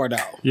before, though.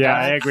 Yeah,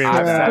 I agree with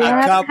I've that. We said-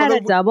 haven't couple had a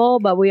of- double,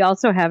 but we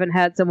also haven't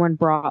had someone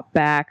brought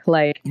back.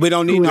 Like, We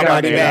don't need who don't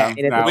nobody need back.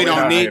 them. No, we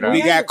don't need. them.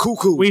 We got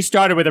cuckoo. We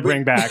started with a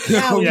bring back.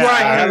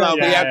 Right, hello,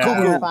 we got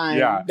cuckoo. Fine.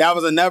 Yeah. That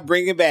was enough.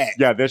 Bring it back.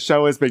 Yeah, this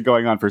show has been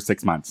going on for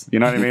 6 months. You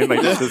know what I mean?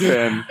 Like, this has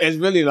been It's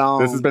really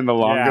long. this has been the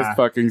longest Yeah.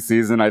 fucking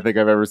season I think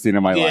I've ever seen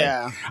in my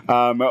Yeah.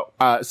 life.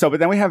 But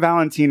then we have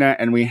Valentina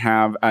and we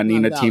have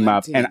Nina team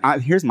up. Valentina.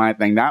 And here's my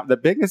thing. The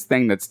biggest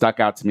thing that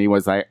stuck out to me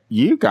was like,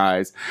 you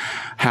guys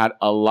had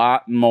a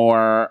lot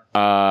more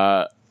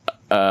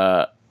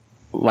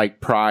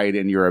like pride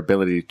in your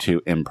ability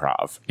to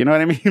improv. You know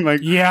what I mean?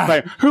 Like, Yeah.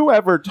 like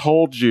whoever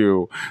told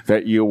you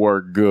that you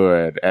were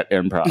good at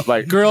improv?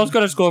 Like, Girls go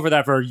to school for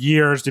that for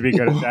years to be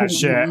good at that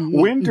shit.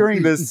 when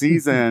during this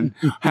season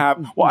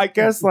I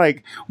guess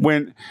like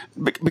when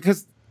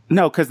because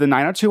the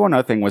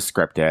 90210 thing was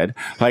scripted.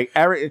 Like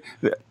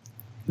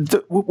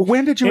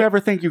when did you ever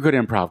think you could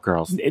improv,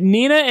 girls?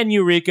 Nina and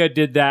Eureka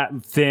did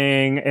that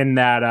thing in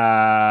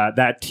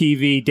that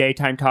TV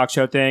daytime talk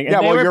show thing. And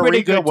Yeah, they well, were pretty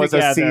Eureka good was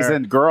together. a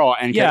seasoned girl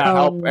and Yeah, could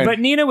help. And, but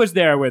Nina was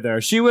there with her.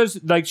 She was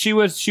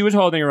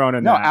holding her own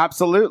in no, that.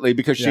 absolutely,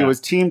 because she Yeah. was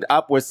teamed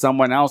up with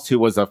someone else who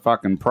was a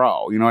fucking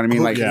pro. You know what I mean?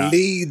 Who Like, can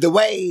lead the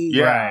way?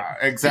 yeah, Right.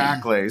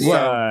 exactly.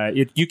 Yeah.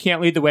 So, You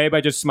can't lead the way by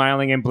just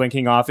smiling and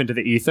blinking off into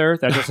the ether.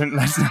 That doesn't.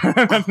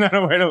 That's not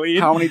a way to lead.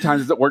 how many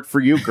times has it worked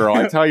for you, girl?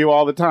 I tell you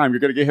all the time, you're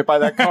going to get hit by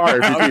that car.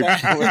 If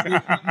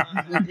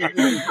you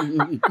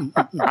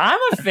keep... I'm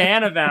a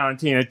fan of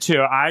Valentina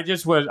too. I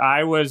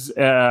was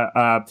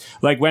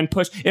like when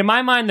pushed in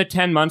my mind, the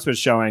 10 months was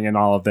showing in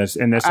all of this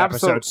in this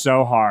episode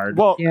so hard.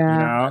 Well, Yeah. you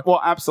know?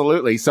 well,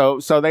 absolutely. So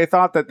they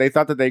thought that they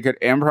could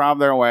improv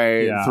their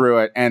way Yeah. through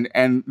it,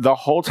 and the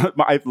whole time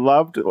I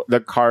loved the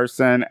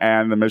Carson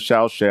and the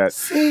Michelle shit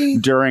See,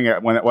 during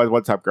it when it was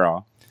 "What's up,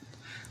 girl."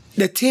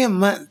 the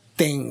 10-month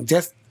thing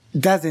just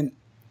doesn't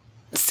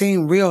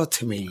seem real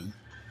to me.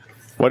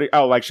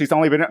 Like she's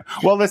only been.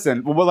 Well,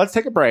 listen. Well, let's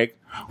take a break.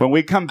 When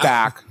we come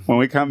back,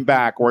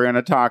 we're going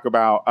to talk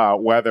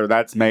about whether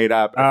that's made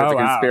up, if it's a Oh,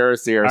 wow.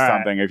 conspiracy or All right.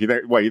 something. If you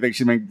think, what you think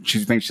she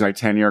thinks she's like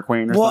 10-year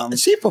queen or Well, something?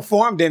 she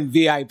performed in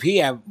VIP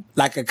at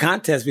like a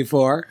contest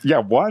before. Yeah,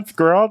 once,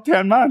 girl,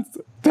 10 months.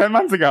 10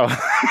 months ago.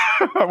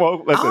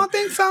 Well, listen. I don't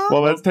think so.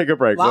 Well, let's take a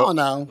break. Well, I don't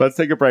know. Let's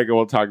take a break and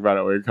we'll talk about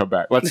it when we come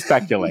back. Let's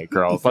speculate,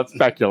 girls. Let's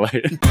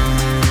speculate.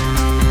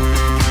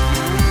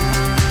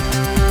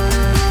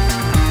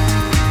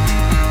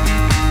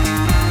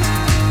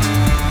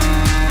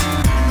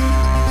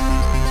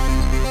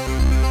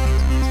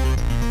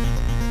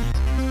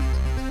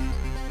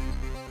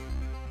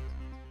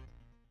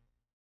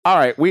 All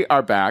right, we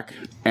are back,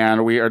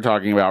 and we are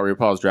talking about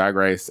RuPaul's Drag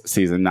Race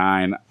Season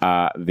 9,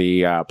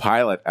 the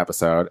pilot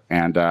episode.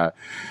 And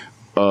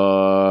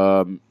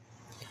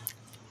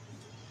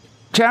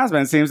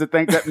Jasmine seems to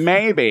think that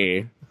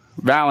maybe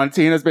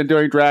Valentina's been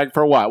doing drag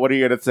for what? What are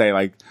you going to say,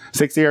 like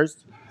 6 years?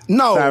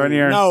 No, 7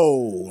 years?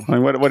 no.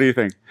 Like, what do you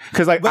think?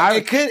 Because like But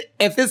it could,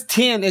 if it's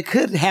 10, it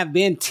could have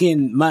been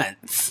 10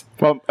 months.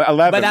 well,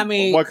 11. But I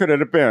mean- what could it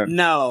have been?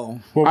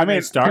 No. Well, I when mean- they I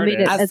started.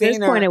 mean, I've at this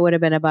seen her- point, it would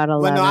have been about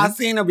 11. Well, no, I've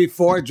seen her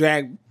before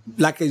drag,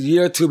 like a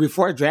year or two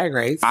before Drag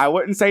Race. I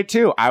wouldn't say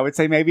 2. I would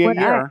say maybe a What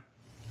year.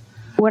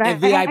 what At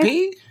VIP?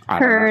 I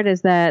don't know. heard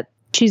is that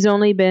she's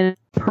only been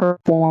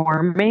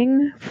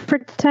performing for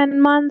 10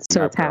 months,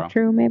 so Yeah, it's girl. half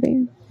true,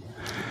 maybe.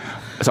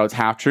 So it's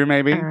half true,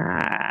 maybe?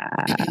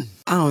 I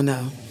don't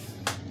know.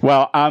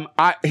 Well,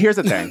 here's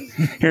the thing.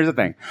 Here's the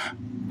thing.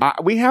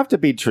 We have to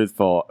be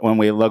truthful when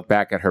we look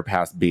back at her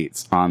past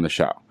beats on the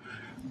show.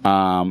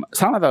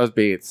 Some of those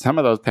beats, some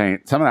of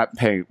that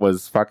paint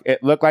was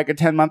it looked like a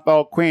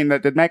 10-month-old queen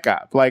that did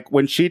makeup. Like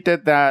when she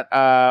did that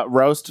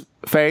roast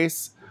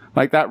face,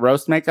 like that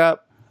roast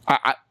makeup.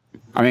 I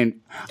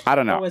mean, I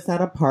don't know. Was that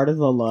a part of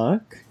the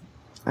look?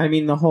 I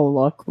mean, the whole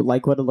look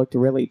like would have looked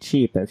really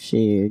cheap if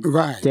she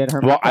Right. did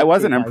her. Well, I makeup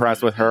wasn't too, like-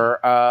 impressed with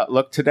her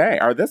look today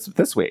or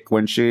this week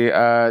when she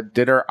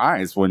did her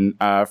eyes for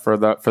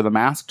the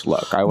masked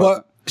look. I was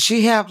Well,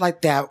 she have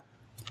like that,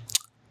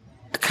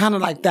 kind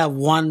of like that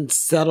one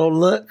subtle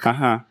look.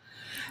 uh-huh.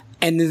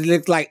 And it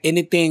looks like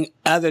anything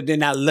other than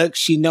that look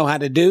she know how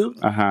to do.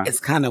 Uh-huh. It's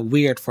kind of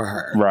weird for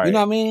her. Right. You know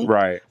what I mean?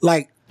 Right.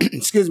 Like,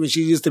 excuse me,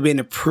 she used to be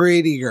a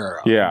pretty girl.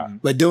 Yeah.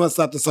 But doing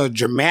something so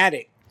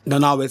dramatic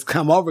don't always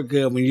come over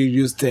good when you're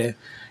used to,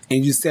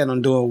 and you set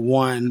on doing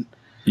one,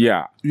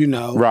 Yeah. you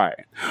know. Right.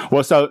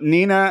 Well, so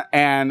Nina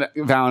and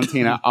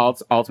Valentina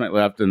ultimately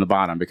left in the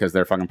bottom because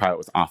their fucking pilot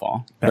was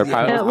awful. Their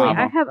pilot was Wait,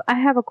 awful. I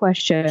have a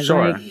question.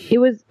 Sure. Like, it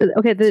was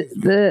okay.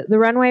 The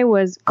runway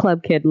was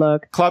Club Kid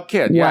look. Club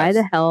Kid. Why Yes.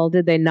 the hell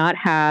did they not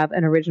have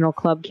an original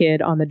Club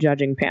Kid on the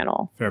judging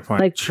panel? Fair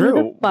point. Like, True.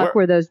 who the fuck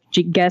were those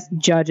guest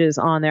judges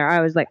on there? I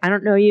was like, I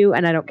don't know you,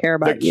 and I don't care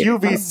The about you.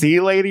 QVC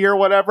lady or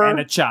whatever. and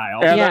a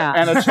child. And Yeah.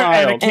 and a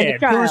child. And a kid.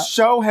 child. Whose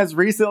show has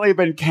recently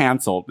been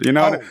canceled. You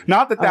know, Oh.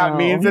 not that Oh.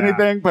 means Yeah.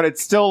 anything, but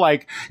it's still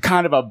like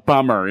kind of a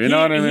bummer. You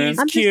know what I mean? He's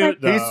I'm just cute. like-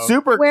 though. He's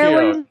super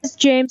Where cute. was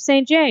James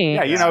St. James?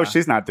 Yeah, you know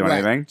she's not doing Right.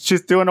 anything.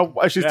 She's doing a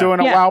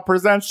Yeah. Wow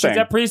Presents She's thing.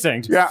 at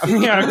precinct. Yeah.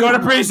 yeah. Go to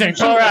precinct.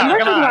 Pull her out. Look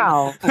Come on.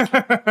 wow.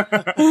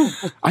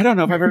 I don't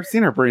know if I've ever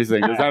seen her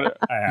precinct. Is that?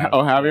 I have.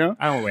 Oh, have you?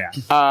 Oh yeah.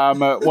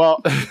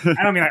 Well, I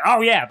don't mean like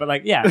oh yeah, but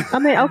like yeah. I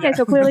mean, okay,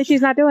 so clearly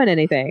she's not doing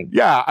anything.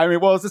 yeah. I mean,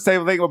 well, it's the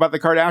same thing about the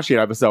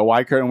Kardashian episode.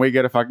 Why couldn't we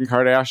get a fucking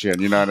Kardashian?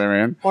 You know what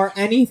I mean? or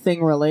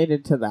anything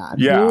related to that.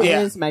 Yeah. Who Yeah.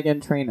 is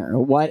Meghan Trainor?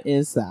 What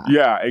is that?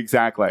 Yeah,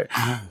 exactly.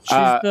 She's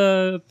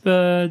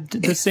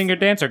the singer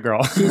dancer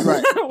girl.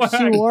 Right.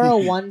 She wore a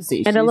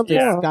onesie. And a She's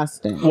lapel.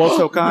 disgusting.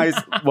 Well,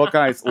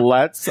 guys,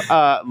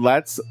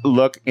 let's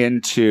look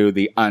into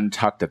the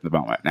Untucked at the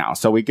moment now.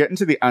 So we get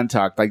into the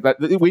Untucked, like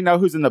we know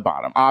who's in the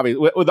bottom.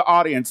 Obviously, the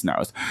audience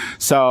knows.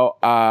 So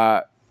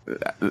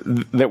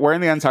that we're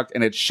in the Untucked,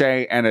 and it's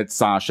Shay and it's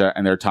Sasha,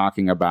 and they're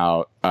talking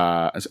about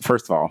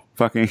first of all,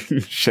 fucking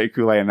Shea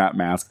Coulee in that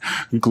mask,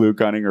 glue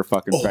gunning her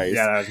fucking face.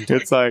 Yeah,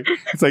 it's like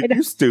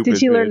you stupid. Did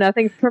she learn bitch.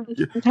 nothing from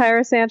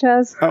Tyra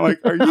Sanchez? I'm like,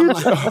 are you?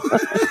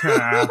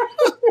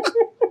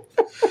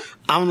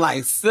 I'm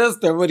like,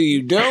 sister, what are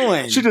you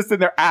doing? She just sitting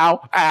there, ow,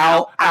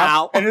 ow,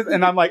 ow, Ow.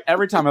 and I'm like,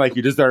 every time I'm like,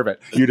 you deserve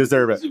it.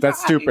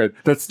 That's stupid.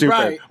 That's stupid.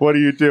 Right. What are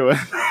you doing?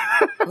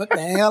 What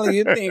the hell are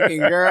you thinking,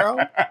 girl?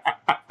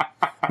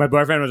 My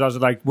boyfriend was also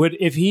like,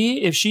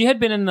 if she had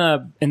been in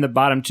the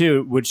bottom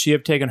two, would she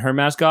have taken her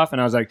mask off?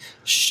 And I was like,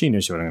 she knew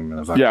she wouldn't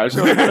have been. Yeah, she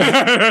wasn't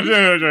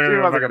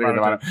gonna be in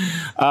the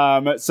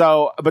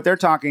bottom. But they're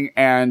talking,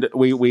 and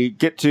we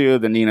get to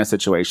the Nina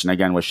situation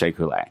again with Shea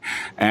Coulee,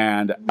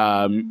 and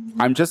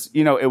I'm just,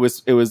 it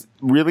was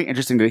really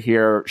interesting to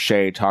hear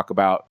Shay talk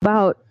about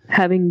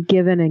Having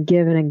given and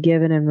given and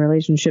given in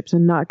relationships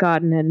and not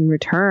gotten it in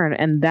return,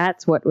 and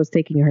that's what was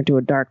taking her to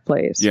a dark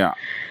place. Yeah.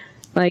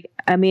 Like,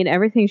 I mean,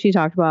 everything she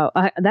talked about,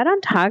 that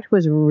Untucked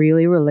was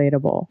really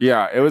relatable.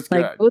 Yeah, it was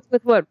like, good. both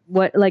with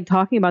what, like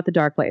talking about the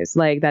dark place,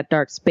 like that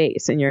dark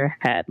space in your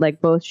head. Like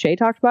both Shay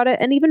talked about it,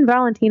 and even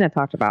Valentina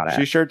talked about it.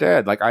 She sure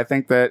did. Like, I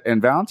think that, and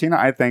Valentina,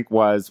 I think,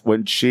 was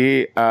when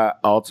she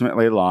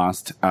ultimately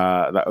lost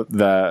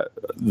the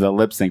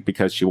lip sync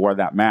because she wore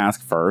that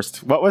mask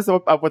first. What was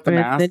up with the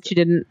mask? That she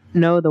didn't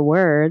know the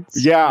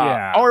words.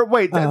 Yeah. Or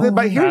wait,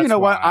 but here, you know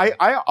what? why.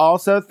 I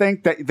also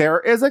think that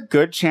there is a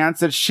good chance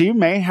that she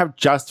may have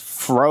just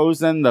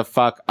frozen the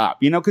fuck up.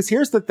 Because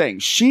here's the thing.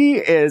 She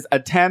is a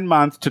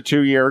 10-month to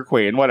 2-year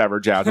queen. Whatever,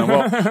 Jasmine.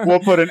 We'll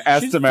put an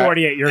estimate. She's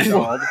 48 years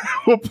old.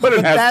 We'll put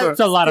an estimate. That's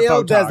a lot of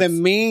Still Botox.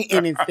 doesn't mean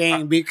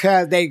anything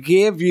because they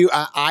give you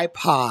an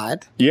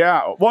iPod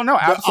Yeah. Well, no,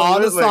 with absolutely. all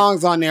the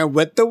songs on there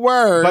with the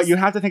words. But you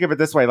have to think of it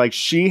this way. Like,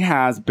 she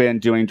has been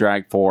doing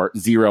drag for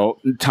 0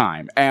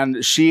 time,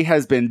 and she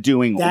has been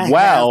doing That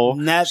well.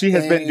 has She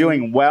has been nothing.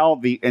 doing well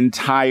the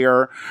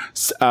entire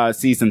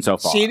season so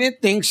far. She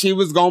didn't think she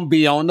was going to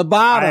be on the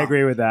bottom. I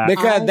agree with that.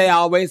 Because they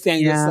always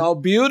saying Yeah. you're so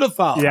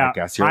beautiful. Yeah. I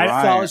guess you're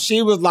right. So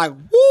she was like,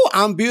 woo,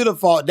 I'm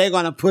beautiful. They're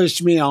going to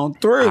push me on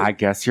through. I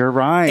guess you're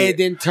right. It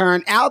didn't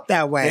turn out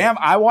that way. Damn,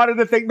 I wanted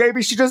to think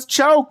maybe she just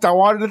choked. I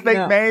wanted to think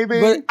No. maybe.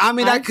 But I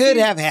mean, that I've could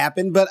seen- have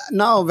happened. But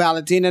no,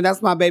 Valentina,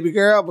 that's my baby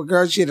girl. But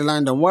girl, she had to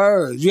learn the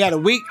words. You had a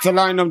week to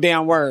learn them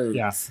damn words.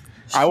 Yeah.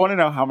 I want to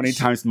know how many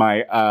times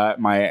my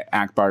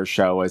Akbar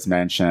show was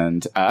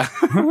mentioned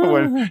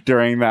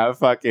during that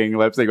fucking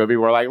lip sync when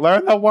people were like,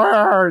 learn the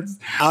words.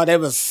 Oh, they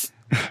was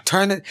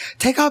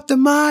take off the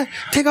mud,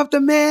 take off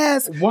the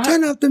mask,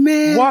 turn off the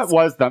mask. What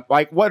was the,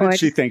 like, what did What?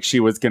 she think she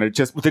was going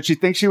to did she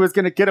think she was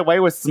going to get away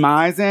with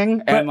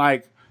smizing and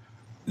like,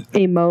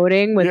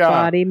 Emoting with Yeah.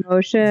 body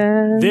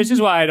motion. This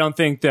is why I don't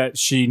think that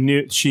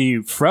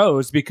she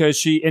froze, because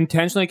she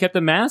intentionally kept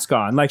the mask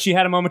on. Like, she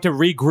had a moment to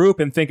regroup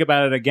and think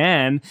about it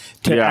again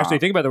to Yeah. actually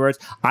think about the words.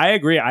 I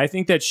agree. I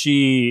think that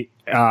she,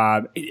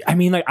 I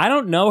mean, like, I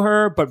don't know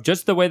her, but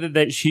just the way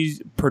that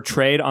she's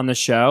portrayed on the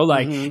show,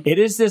 like, it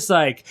is this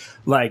like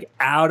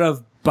out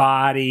of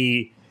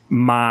body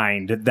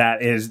mind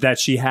that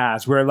she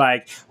has, where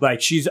like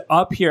she's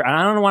up here, and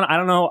I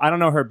don't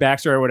know her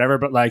backstory or whatever,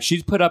 but like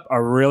she's put up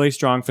a really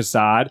strong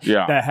facade.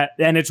 Yeah.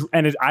 And it's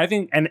I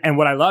think and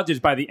what I loved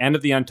is by the end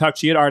of the Untucked,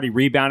 she had already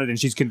rebounded and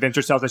she's convinced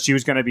herself that she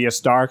was going to be a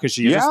star because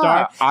she is a Yeah,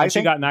 star. I And she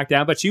think- got knocked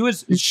down, but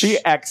she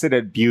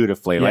exited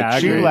beautifully. Yeah, I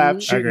Like, she agree.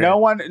 left. I agree.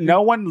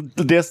 No one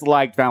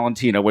disliked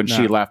Valentina when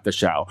she No. left the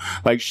show.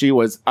 Like, she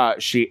was,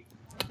 she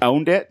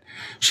owned it.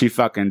 She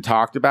fucking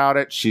talked about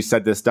it. She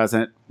said, this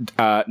doesn't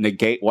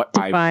negate what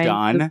I've Fine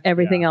done. with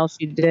everything else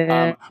you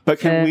did. But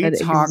can we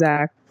talk?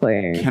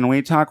 Exactly. Can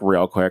we talk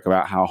real quick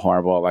about how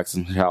horrible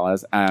Alexis Michelle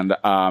is, and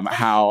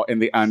how in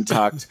the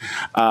Untucked,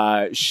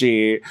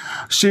 she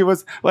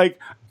was like,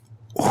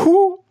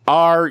 who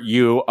are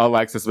you,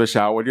 Alexis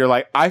Michelle? When you're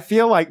like, I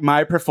feel like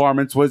my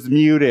performance was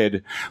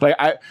muted. Like,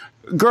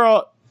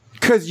 girl,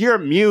 because you're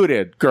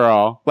muted,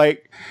 girl.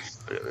 Like,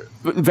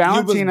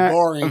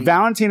 boring.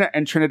 Valentina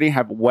and Trinity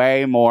have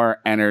way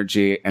more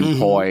energy and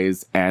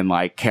poise and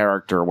like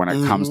character when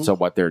it comes to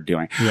what they're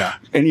doing. Yeah.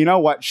 And you know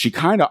what? She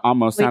kind of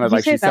almost Wait, sounded did you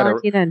like say she said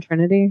Valentina and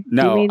Trinity? Do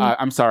no, you mean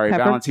I'm sorry,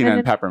 Peppermint Valentina and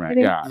and Peppermint.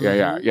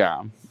 Trinity?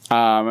 Yeah. You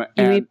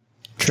And mean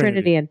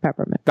Trinity and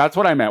Peppermint? that's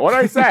what I meant. What did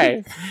I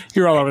say?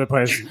 You're all over the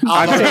place. You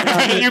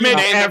made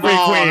every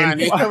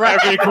queen.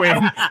 Every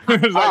queen.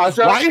 It's like,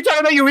 why are you talking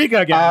about Eureka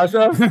again?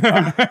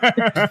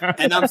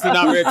 And I'm sitting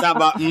out here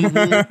talking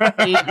about,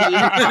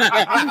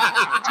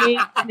 Kate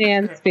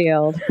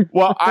Mansfield.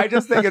 Well, I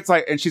just think it's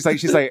like, and she's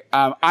like,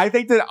 I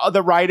think that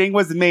the writing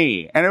was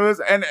me, and it was,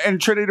 and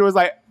Trinity was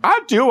like,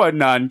 I do a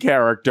nun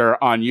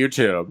character on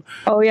YouTube.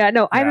 Oh yeah,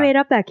 no, I Yeah. made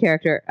up that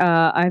character.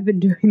 I've been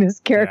doing this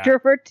character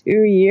for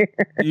 2 years.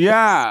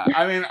 Yeah.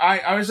 I mean,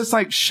 I was just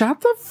like,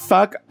 shut the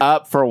fuck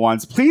up for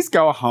once. Please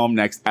go home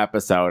next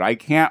episode. I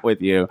can't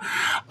with you.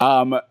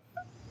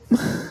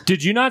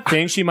 Did you not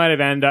think she might have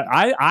ended up?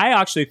 I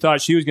actually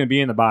thought she was going to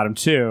be in the bottom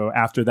two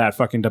after that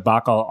fucking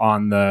debacle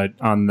on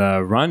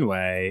the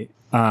runway.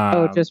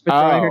 Just for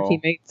throwing her Oh.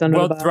 teammates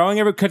under the bus. Throwing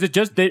her because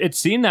it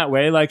seemed that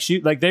way. Like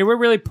they were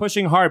really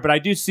pushing hard, but I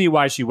do see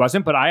why she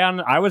wasn't. But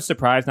I was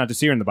surprised not to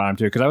see her in the bottom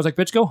two because I was like,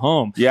 bitch, go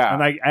home. Yeah.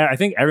 and I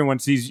think everyone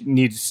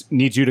needs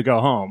you to go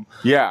home.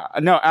 Yeah.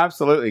 No,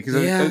 absolutely. Because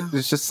Yeah.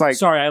 it's just like,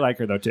 Sorry, I like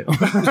her though too.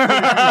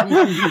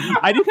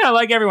 I do kind of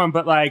like everyone,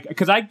 but like,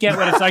 because I get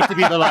what it's like to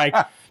be the like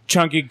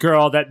chunky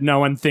girl that no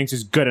one thinks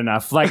is good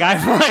enough. Like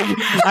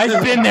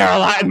I've been there a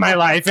lot in my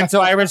life, and so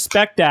I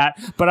respect that.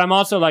 But I'm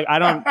also like,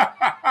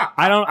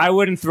 I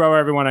wouldn't throw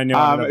everyone I knew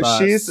under the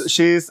bus.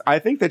 she's I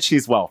think that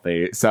she's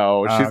wealthy,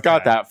 so she's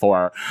got Okay. that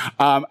for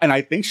her. And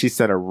I think she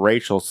said a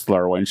racial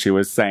slur when she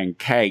was saying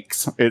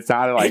cakes. It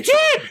sounded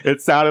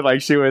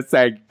like she was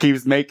saying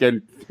keeps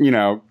making,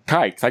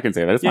 kikes. I can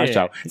say that. It's my Yeah.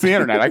 show. It's the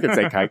internet. I can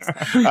say kikes.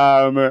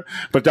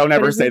 But don't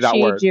ever say Isn't that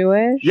she word.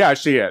 Jewish? Yeah,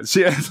 she is.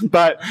 She is.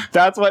 But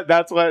that's what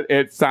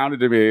it sounded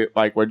to me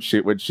like when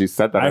she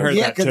said that. I heard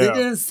Yeah, that because it too.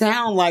 didn't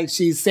sound like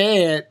she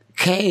said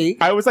cake.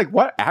 I was like,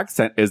 what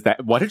accent is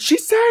that? What did she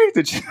say?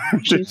 Did she?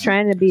 She's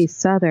trying to be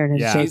Southern and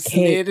Yeah. say She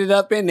slid cake. it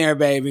up in there,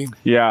 baby.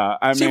 Yeah,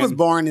 I She mean, was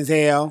boring as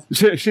hell.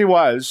 She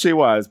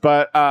was,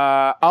 but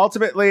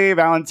ultimately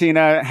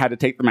Valentina had to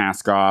take the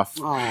mask off.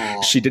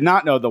 Aw. She did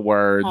not know the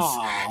words.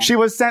 Aw. She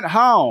was sent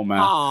home.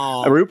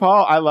 Aw.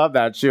 RuPaul, I love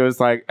that. She was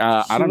like,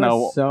 I She don't know.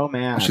 was so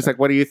mad. She's like,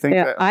 what do you think?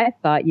 Yeah, that- I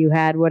thought you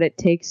had what it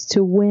takes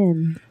to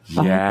win.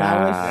 yeah, that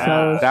was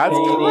so that's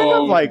kind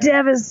of like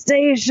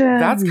Devastation.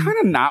 that's kind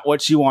of not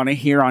what you want to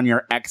hear on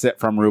your exit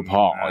from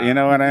RuPaul. You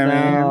know what I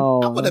mean?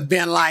 I would have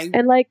been like,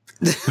 And like,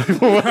 also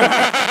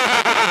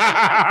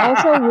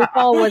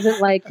RuPaul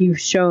wasn't like, you've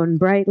shone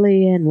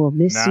brightly and we'll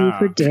miss you No.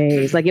 for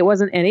days. Like, it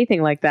wasn't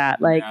anything like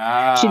that. Like,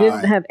 she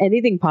didn't have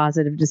anything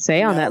positive to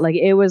say on No. that. Like,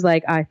 it was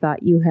like, I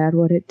thought you had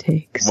what it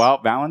takes. Well,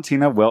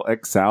 Valentina will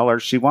excel or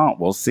she won't.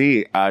 We'll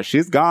see.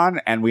 She's gone,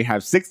 and we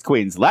have 6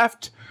 queens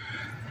left.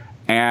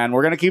 And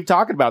we're going to keep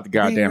talking about the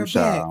goddamn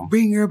show.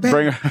 Bring her back.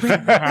 Bring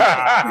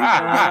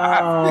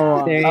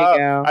Oh. There you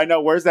go. I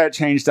know. Where's that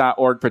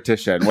change.org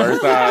petition? Where's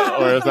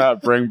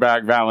that bring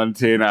back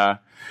Valentina?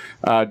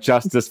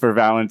 Justice for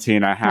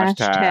Valentina.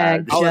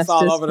 Hashtag. Oh, it's Justice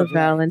all over the for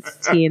place.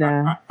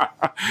 Valentina.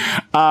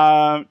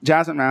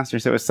 Jasmine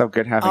Masters, it was so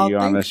good having Oh, you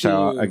on the thank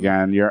show you.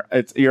 again.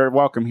 You're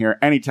welcome here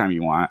anytime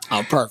you want.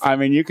 Oh, perfect. I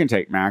mean, you can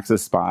take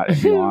Max's spot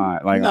if you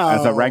want, like No.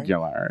 as a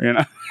regular,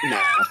 No.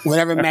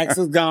 Whenever Max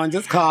is gone,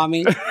 just call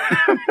me.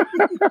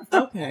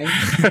 Okay.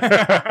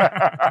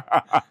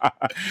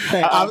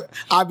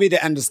 I'll be the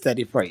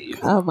understudy for you.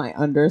 Oh, my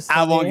understudy.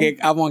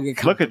 I won't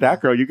get. Look at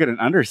that girl. You get an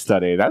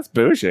understudy. That's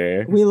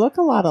bougie. We look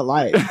a lot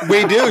alike.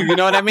 We do. You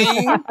know what I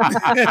mean?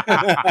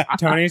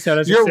 Tony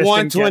Soto's You're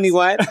assistant 120. gets-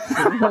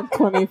 What?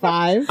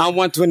 25. I'm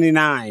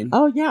 129.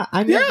 Oh yeah,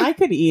 I mean, I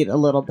could eat a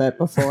little bit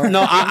before.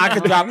 No, I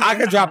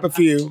could drop a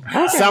few.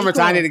 Summertime,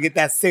 cool. I need to get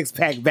that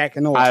 6-pack back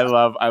in order. I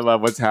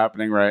love what's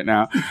happening right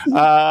now.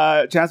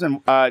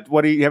 Jasmine,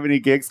 what do you have any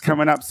gigs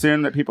coming up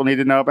soon that people need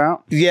to know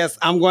about? Yes,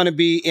 I'm going to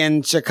be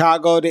in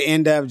Chicago the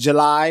end of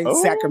July,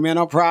 Oh.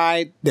 Sacramento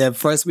Pride the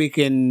first week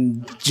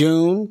in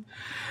June,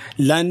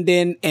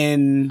 London,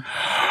 and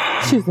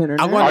She's internet.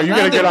 I want- Are you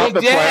going to get off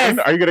the Yes. plane?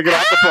 Are you going to get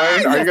off the plane? Are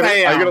you Yes, going I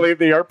am. to leave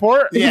the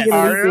airport? Yes. You're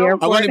gonna Are leave the you?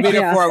 airport. I'm going to be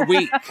there Yeah. for a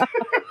week.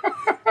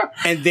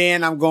 And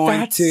then I'm going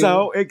That's to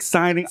so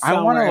exciting. I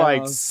want to somewhere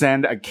else.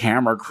 send a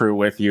camera crew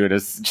with you to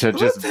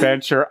just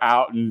venture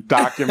out and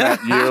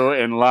document you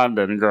in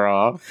London,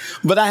 girl.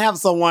 But I have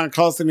someone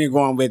close to me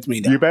going with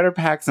me. Though. You better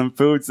pack some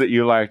foods that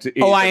you like to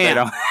eat. Oh, I that they am.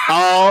 don't-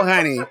 Oh,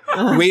 honey.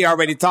 We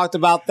already talked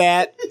about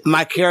that.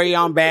 My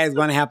carry-on bag is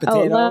going to have Oh,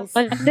 potatoes.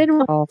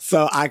 London. Oh,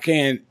 So I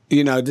can,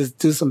 just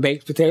do some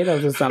baked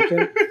potatoes or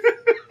something.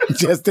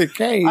 Just in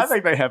case. I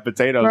think they have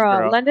potatoes, girl.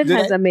 girl, London Do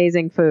has they?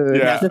 amazing food.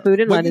 Yeah. The food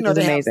in Well, London is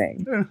they have-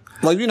 amazing.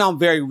 Well, I'm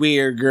very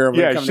weird, girl, when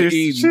it Yeah, comes to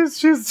eating.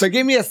 she's So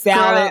give me a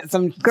salad,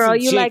 some Girl, some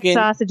you like chicken.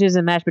 sausages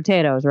and mashed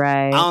potatoes,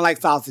 right? I don't like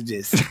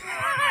sausages.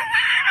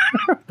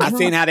 I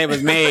seen how they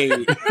was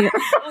made.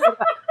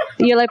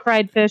 You like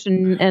fried fish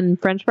and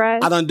French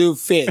fries? I don't do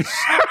fish.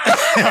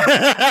 All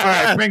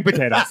right, bring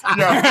potatoes.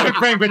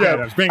 Bring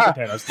potatoes. Bring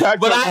potatoes.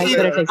 But I eat,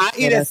 better take I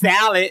eat a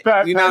salad.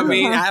 You know what I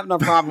mean? I have no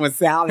problem with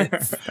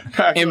salads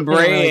and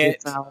bread.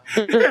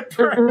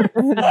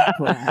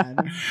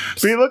 Brad.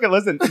 See,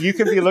 listen, you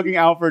can be looking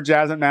out for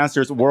Jasmine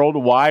Masters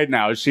worldwide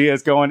now. She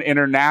is going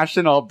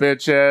international,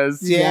 bitches.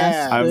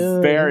 Yeah. I'm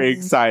Yes. very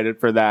excited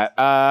for that.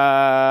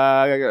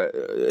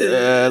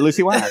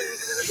 Lucy Wack.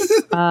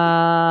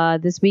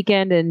 This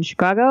weekend in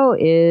Chicago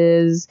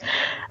is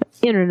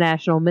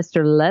International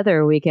Mr.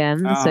 Leather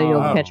weekend, so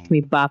you'll Oh. catch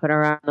me bopping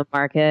around the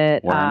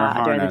market Wearing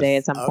a during the day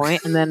at harness. some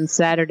point. And then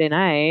Saturday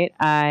night,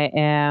 I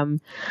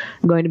am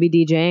going to be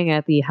DJing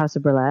at the House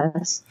of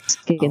Burlesque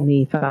in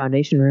the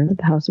Foundation Room at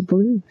the House of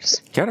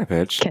Blues. Get it,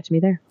 bitch. Catch me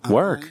there.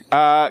 Work.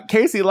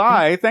 Casey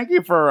Lai, thank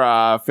you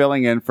for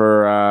filling in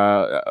for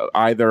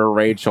either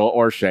Rachel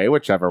or Shay,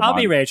 whichever I'll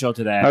one. be Rachel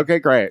today. Okay,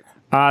 great.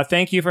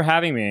 Thank you for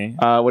having me.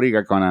 What do you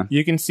got going on?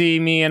 You can see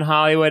me in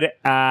Hollywood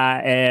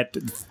at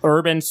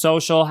Urban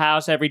Social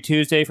House every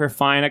Tuesday for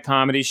Fine, a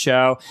comedy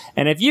show.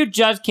 And if you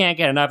just can't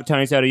get enough of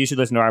Tony Soto, you should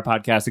listen to our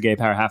podcast, The Gay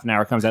Power Half an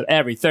Hour. Comes out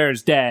every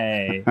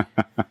Thursday.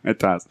 It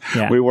does.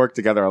 Yeah. We work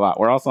together a lot.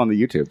 We're also on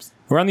the YouTubes.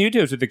 We're on the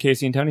YouTubes with The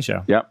Casey and Tony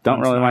Show. Yep. Don't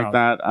Once really in a like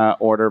while. that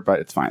order, but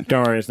it's fine.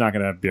 Don't worry, it's not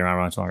going to be around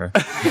much longer.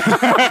 Oh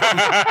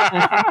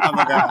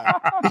my God.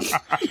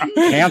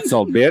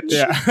 Canceled, bitch.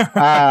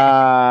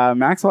 Yeah.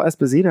 Maxwell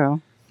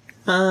Esposito.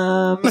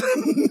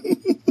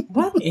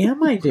 What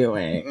am I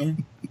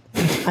doing?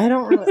 I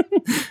don't really.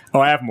 Oh,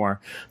 I have more.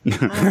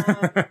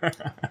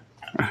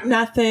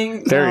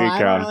 Nothing. There No, you I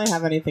go. don't really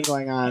have anything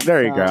going on.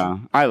 There you so go.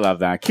 I love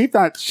that. Keep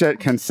that shit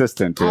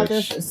consistent, I'll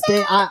bitch. just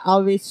stay.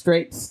 I'll be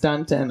straight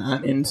stunting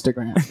on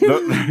Instagram.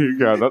 There you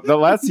go. The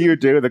less you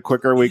do, the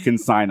quicker we can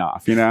sign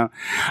off, you know?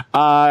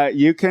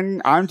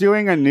 I'm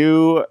doing a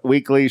new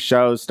weekly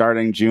show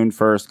starting June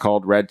 1st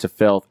called Red to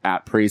Filth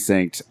at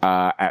Precinct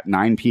at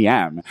 9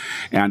 p.m.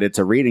 And it's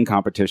a reading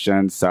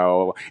competition.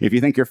 So if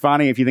you think you're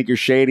funny, if you think you're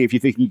shady, if you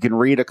think you can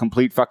read a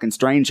complete fucking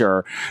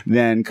stranger,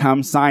 then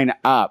come sign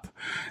up.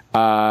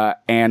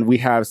 And we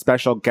have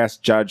special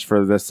guest judge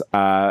for this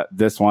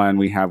one.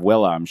 We have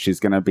Willem. She's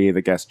going to be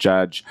the guest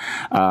judge.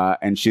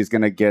 And she's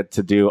going to get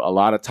to do a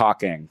lot of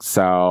talking.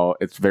 So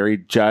it's very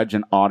judge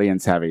and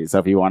audience heavy. So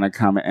if you want to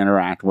come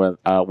interact with,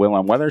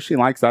 Willem, whether she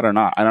likes that or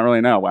not, I don't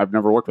really know. I've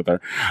never worked with her.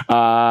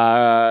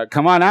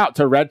 Come on out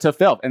to Red to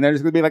Filth. And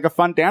there's going to be like a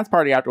fun dance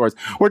party afterwards.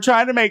 We're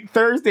trying to make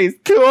Thursdays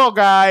cool,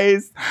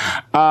 guys.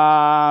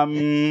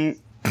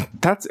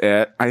 That's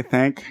it, I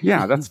think.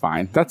 Yeah, that's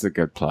fine. That's a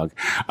good plug.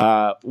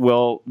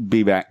 We'll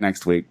be back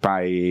next week.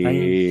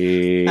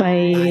 Bye.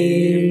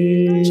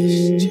 Bye.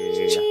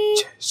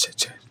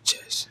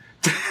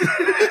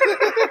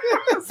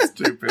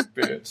 Stupid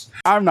bitch.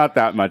 I'm not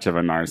that much of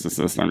a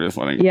narcissist. I'm just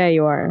letting you. Yeah,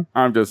 you are.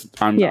 I'm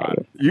Yeah, not.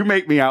 You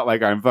make me out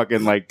like I'm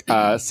fucking like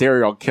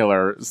serial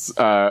killer.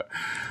 No,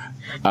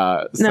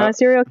 a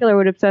serial killer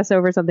would obsess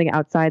over something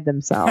outside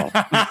themselves.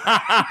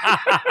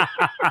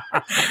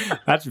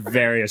 That's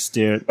very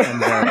astute and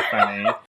very funny.